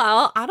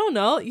 Well, I don't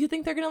know. You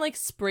think they're gonna like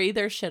spray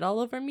their shit all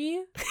over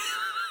me?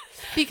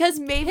 Because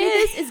Maybe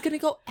piss is gonna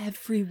go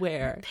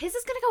everywhere. Piss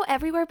is gonna go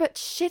everywhere, but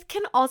shit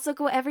can also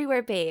go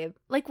everywhere, babe.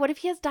 Like, what if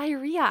he has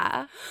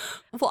diarrhea?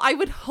 Well, I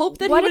would hope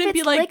that What he if wouldn't it's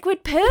be like,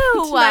 liquid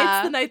poo?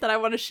 tonight's the night that I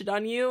want to shit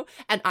on you,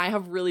 and I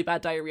have really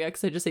bad diarrhea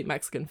because I just ate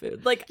Mexican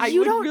food. Like, I You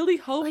would don't- really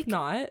hope like-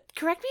 not.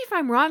 Correct me if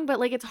I'm wrong, but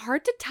like, it's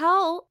hard to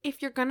tell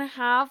if you're gonna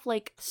have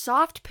like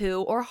soft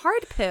poo or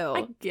hard poo.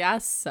 I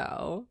guess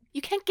so.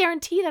 You can't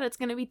guarantee that it's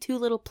gonna be two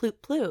little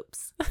ploop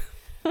ploops.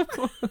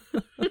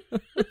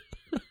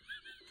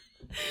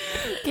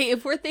 Okay,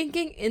 if we're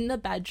thinking in the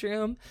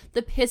bedroom,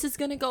 the piss is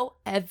gonna go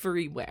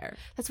everywhere.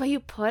 That's why you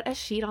put a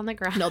sheet on the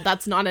ground. No,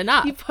 that's not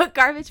enough. You put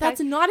garbage bags.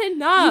 That's not You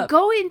enough.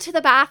 go into the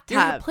Your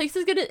bathtub. place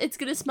is it's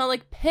gonna smell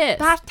like piss.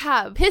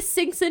 Bathtub. Piss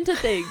sinks into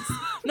things.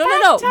 No.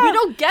 Bathtub. We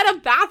don't get a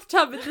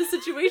bathtub in this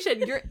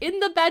situation. You're in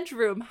the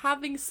bedroom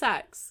having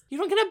sex. You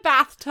don't get a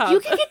bathtub. You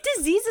can get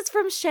diseases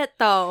from shit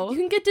though. You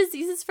can get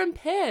diseases from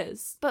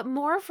piss. But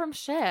more from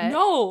shit.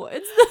 No,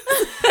 it's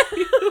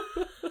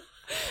the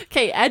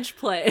Okay, edge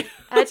play.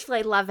 Edge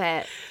play, love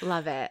it.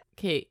 Love it.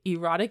 Okay,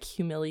 erotic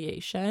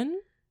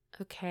humiliation,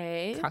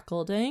 Okay.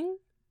 cuckolding,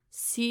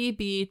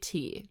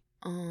 CBT.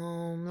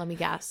 Let me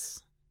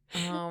guess.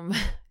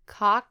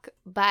 Cock,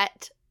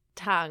 butt,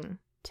 tongue.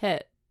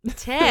 Tit.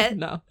 Tit?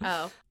 No.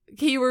 Oh.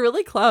 Okay, you were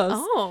really close.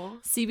 Oh.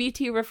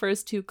 CBT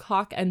refers to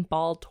cock and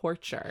ball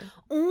torture.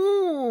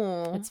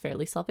 Ooh. It's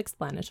fairly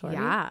self-explanatory.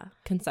 Yeah.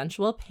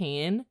 Consensual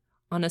pain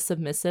on a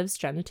submissive's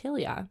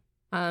genitalia.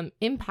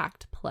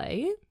 Impact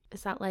play.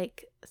 Is that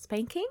like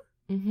spanking?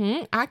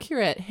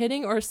 Accurate.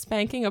 Hitting or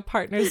spanking a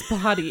partner's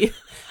body.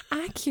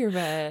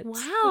 Accurate.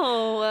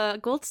 Wow.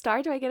 Gold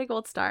star? Do I get a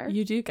gold star?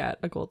 You do get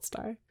a gold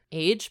star.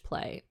 Age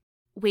play.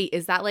 Wait,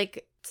 is that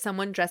like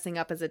someone dressing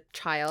up as a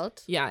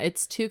child. Yeah,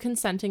 it's two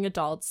consenting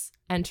adults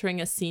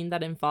entering a scene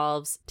that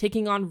involves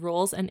taking on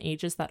roles and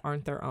ages that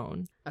aren't their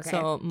own. Okay.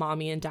 So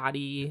mommy and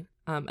daddy,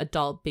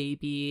 adult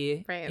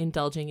baby, Right.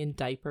 indulging in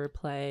diaper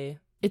play.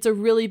 It's a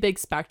really big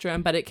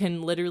spectrum, but it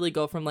can literally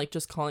go from like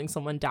just calling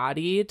someone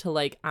daddy to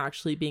like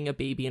actually being a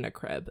baby in a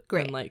crib.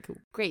 Great. And like,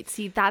 Great.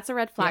 See, that's a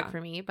red flag Yeah.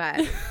 for me,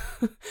 but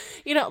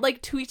you know,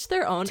 like to each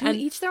their own. to and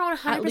each their own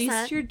 100%. at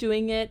least you're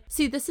doing it.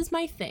 See, this is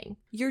my thing.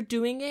 You're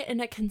doing it in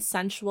a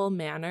consensual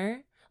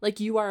manner. Like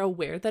you are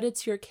aware that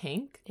it's your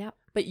kink. Yep.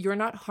 But you're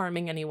not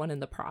harming anyone in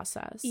the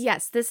process.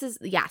 Yes,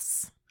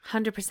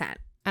 100%.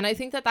 And I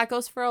think that that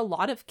goes for a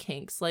lot of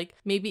kinks. Like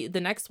maybe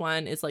the next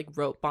one is like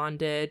rope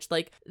bondage.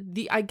 Like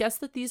I guess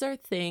that these are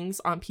things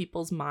on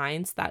people's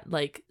minds that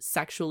like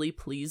sexually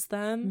please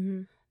them.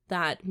 Mm-hmm.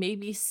 That may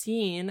be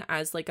seen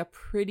as like a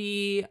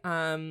pretty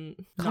not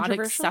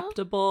Controversial?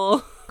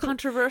 acceptable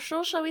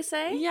Controversial, shall we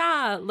say?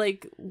 yeah,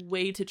 like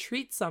way to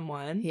treat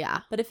someone. Yeah.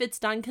 But if it's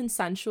done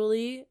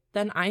consensually,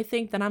 then I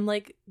think that I'm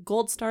like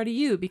gold star to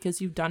you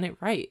because you've done it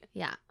right.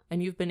 Yeah.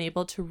 And you've been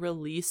able to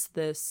release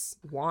this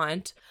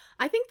want.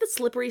 I think the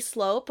slippery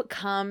slope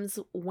comes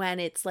when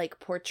it's like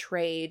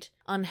portrayed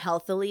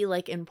unhealthily,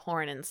 like in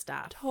porn and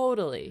stuff.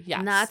 Totally. Yes.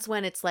 And that's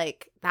when it's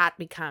like that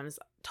becomes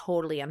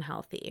totally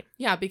unhealthy.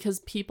 yeah, because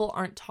people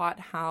aren't taught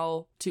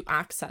how to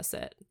access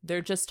it.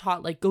 They're just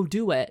taught like go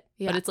do it.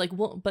 Yeah. But it's like,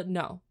 well, but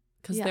no.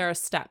 Because Yeah. there are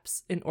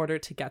steps in order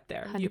to get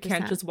there. You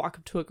can't 100%. just walk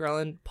up to a girl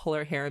and pull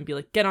her hair and be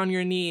like, get on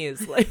your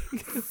knees. Like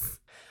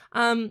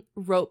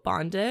rope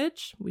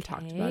bondage. We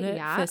talked about it.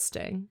 yeah.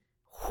 Fisting.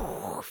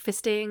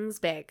 Fisting's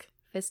big.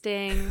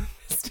 Fisting.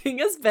 Fisting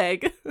is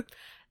big.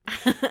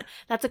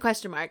 That's a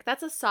question mark.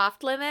 That's a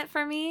soft limit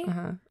for me.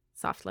 Uh-huh.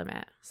 Soft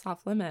limit.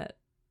 Soft limit.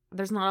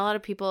 There's not a lot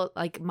of people,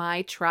 like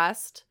my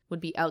trust would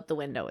be out the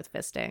window with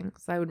fisting.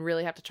 So I would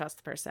really have to trust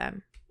the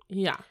person.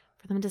 Yeah.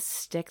 For them to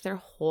stick their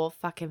whole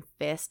fucking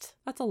fist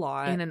That's a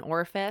lot. in an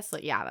orifice,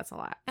 like, yeah, that's a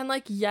lot. And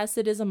like, yes,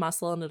 it is a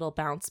muscle and it'll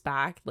bounce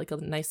back like a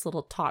nice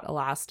little taut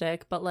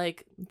elastic, but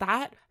like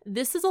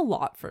this is a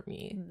lot for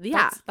me.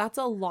 Yeah. That's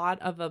a lot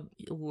of a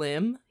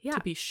limb Yeah. to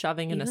be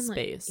shoving in a Even, like,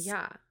 space.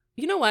 yeah.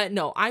 You know what?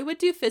 No, I would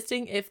do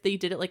fisting if they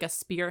did it like a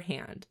spear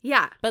hand,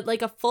 Yeah. but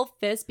like a full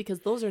fist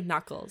because those are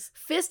knuckles.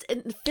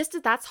 Fisted,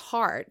 that's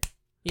hard.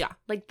 Yeah.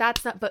 Like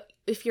that's not, but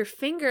if your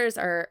fingers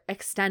are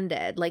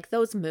extended, like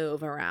those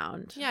move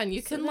around. Yeah, and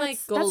you So can like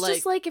that's- go that's like,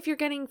 just like if you're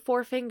getting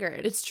 4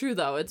 fingers. it's true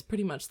though. It's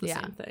pretty much the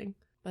Yeah. same thing.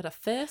 But a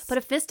fist, But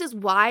a fist is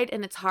wide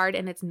and it's hard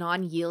and it's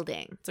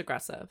non-yielding. it's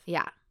aggressive.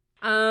 Yeah.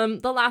 The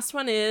last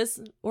one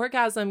is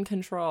orgasm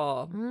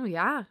control. Oh,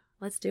 yeah.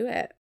 Let's do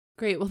it.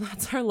 Great. Well,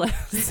 that's our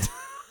list.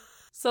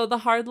 So the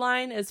hard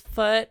line is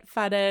foot,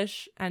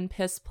 fetish, and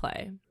piss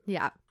play.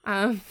 Yeah.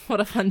 What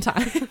a fun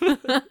time.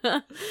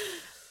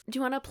 Do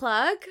you want to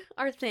plug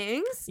our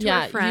things to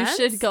Yeah, our friends?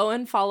 you should go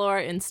and follow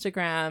our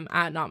Instagram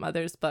at Not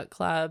Mother's Book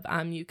Club.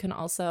 You can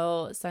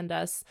also send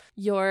us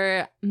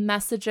your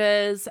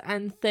messages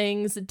and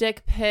things,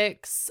 dick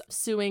pics,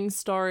 suing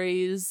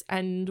stories,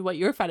 and what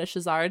your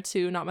fetishes are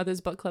to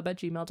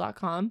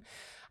notmothersbookclub@gmail.com.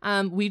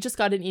 We just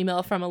got an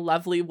email from a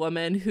lovely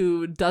woman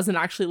who doesn't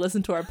actually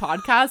listen to our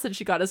podcast, and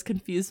she got us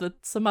confused with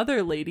some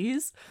other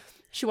ladies.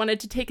 She wanted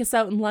to take us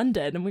out in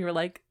London, and we were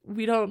like,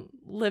 we don't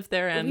live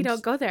there, and We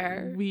don't go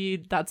there.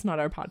 that's not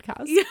our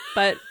podcast. Yeah.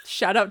 But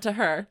shout out to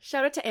her.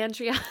 Shout out to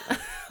Andrea.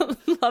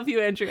 Love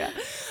you, Andrea.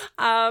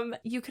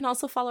 You can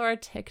also follow our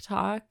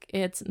TikTok.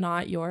 It's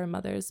Not Your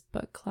Mother's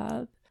Book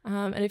Club.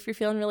 And if you're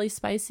feeling really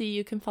spicy,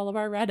 you can follow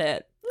our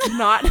Reddit.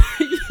 Not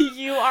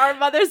You Are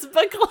Mother's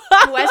Book Club.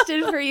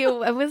 Question for you.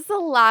 When was the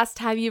last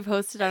time you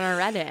posted on our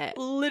Reddit?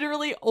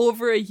 Literally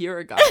over a year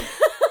ago.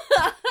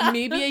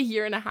 Maybe a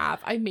year and a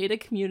half. I made a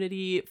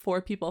community,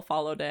 4 people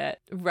followed it.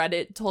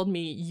 Reddit told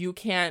me you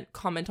can't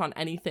comment on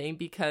anything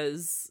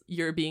because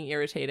you're being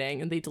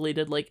irritating, and they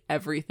deleted like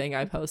everything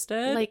I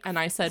posted. Like, and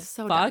I said,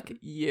 so fuck dumb.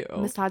 you.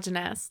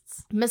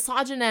 Misogynists.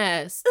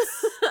 Misogynists.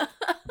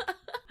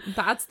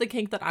 That's the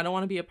kink that I don't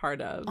want to be a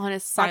part of.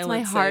 Honest, that's my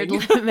hard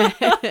Silencing.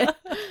 limit.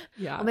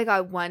 Yeah. Oh my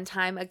God. One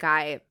time a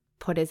guy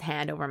put his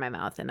hand over my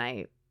mouth and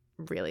I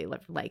really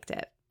liked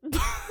it.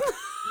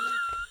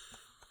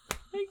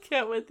 I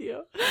can't with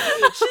you.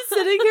 She's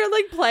sitting here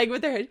like playing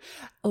with her head.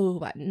 Oh,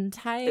 one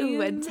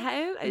time.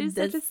 I just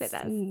had to say this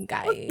that.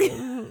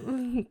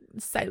 guy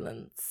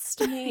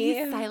silenced me.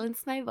 He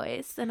silenced my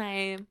voice and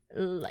I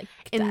Like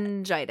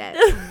enjoyed it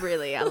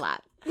really a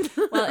lot.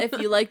 Well, if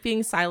you like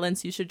being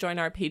silenced, you should join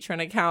our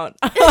Patreon account.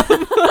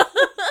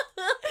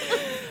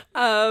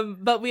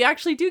 But we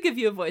actually do give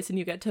you a voice, and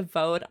you get to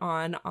vote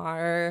on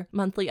our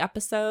monthly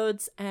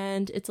episodes,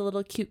 and it's a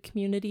little cute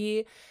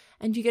community,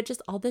 and you get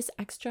just all this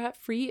extra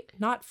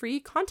not free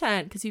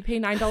content because you pay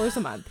 $9 a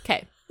month.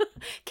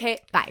 Okay,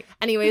 bye.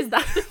 Anyways,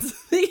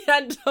 that's the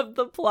end of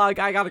the plug.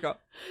 I gotta go.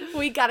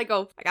 We gotta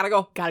go. I gotta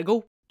go. Gotta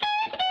go.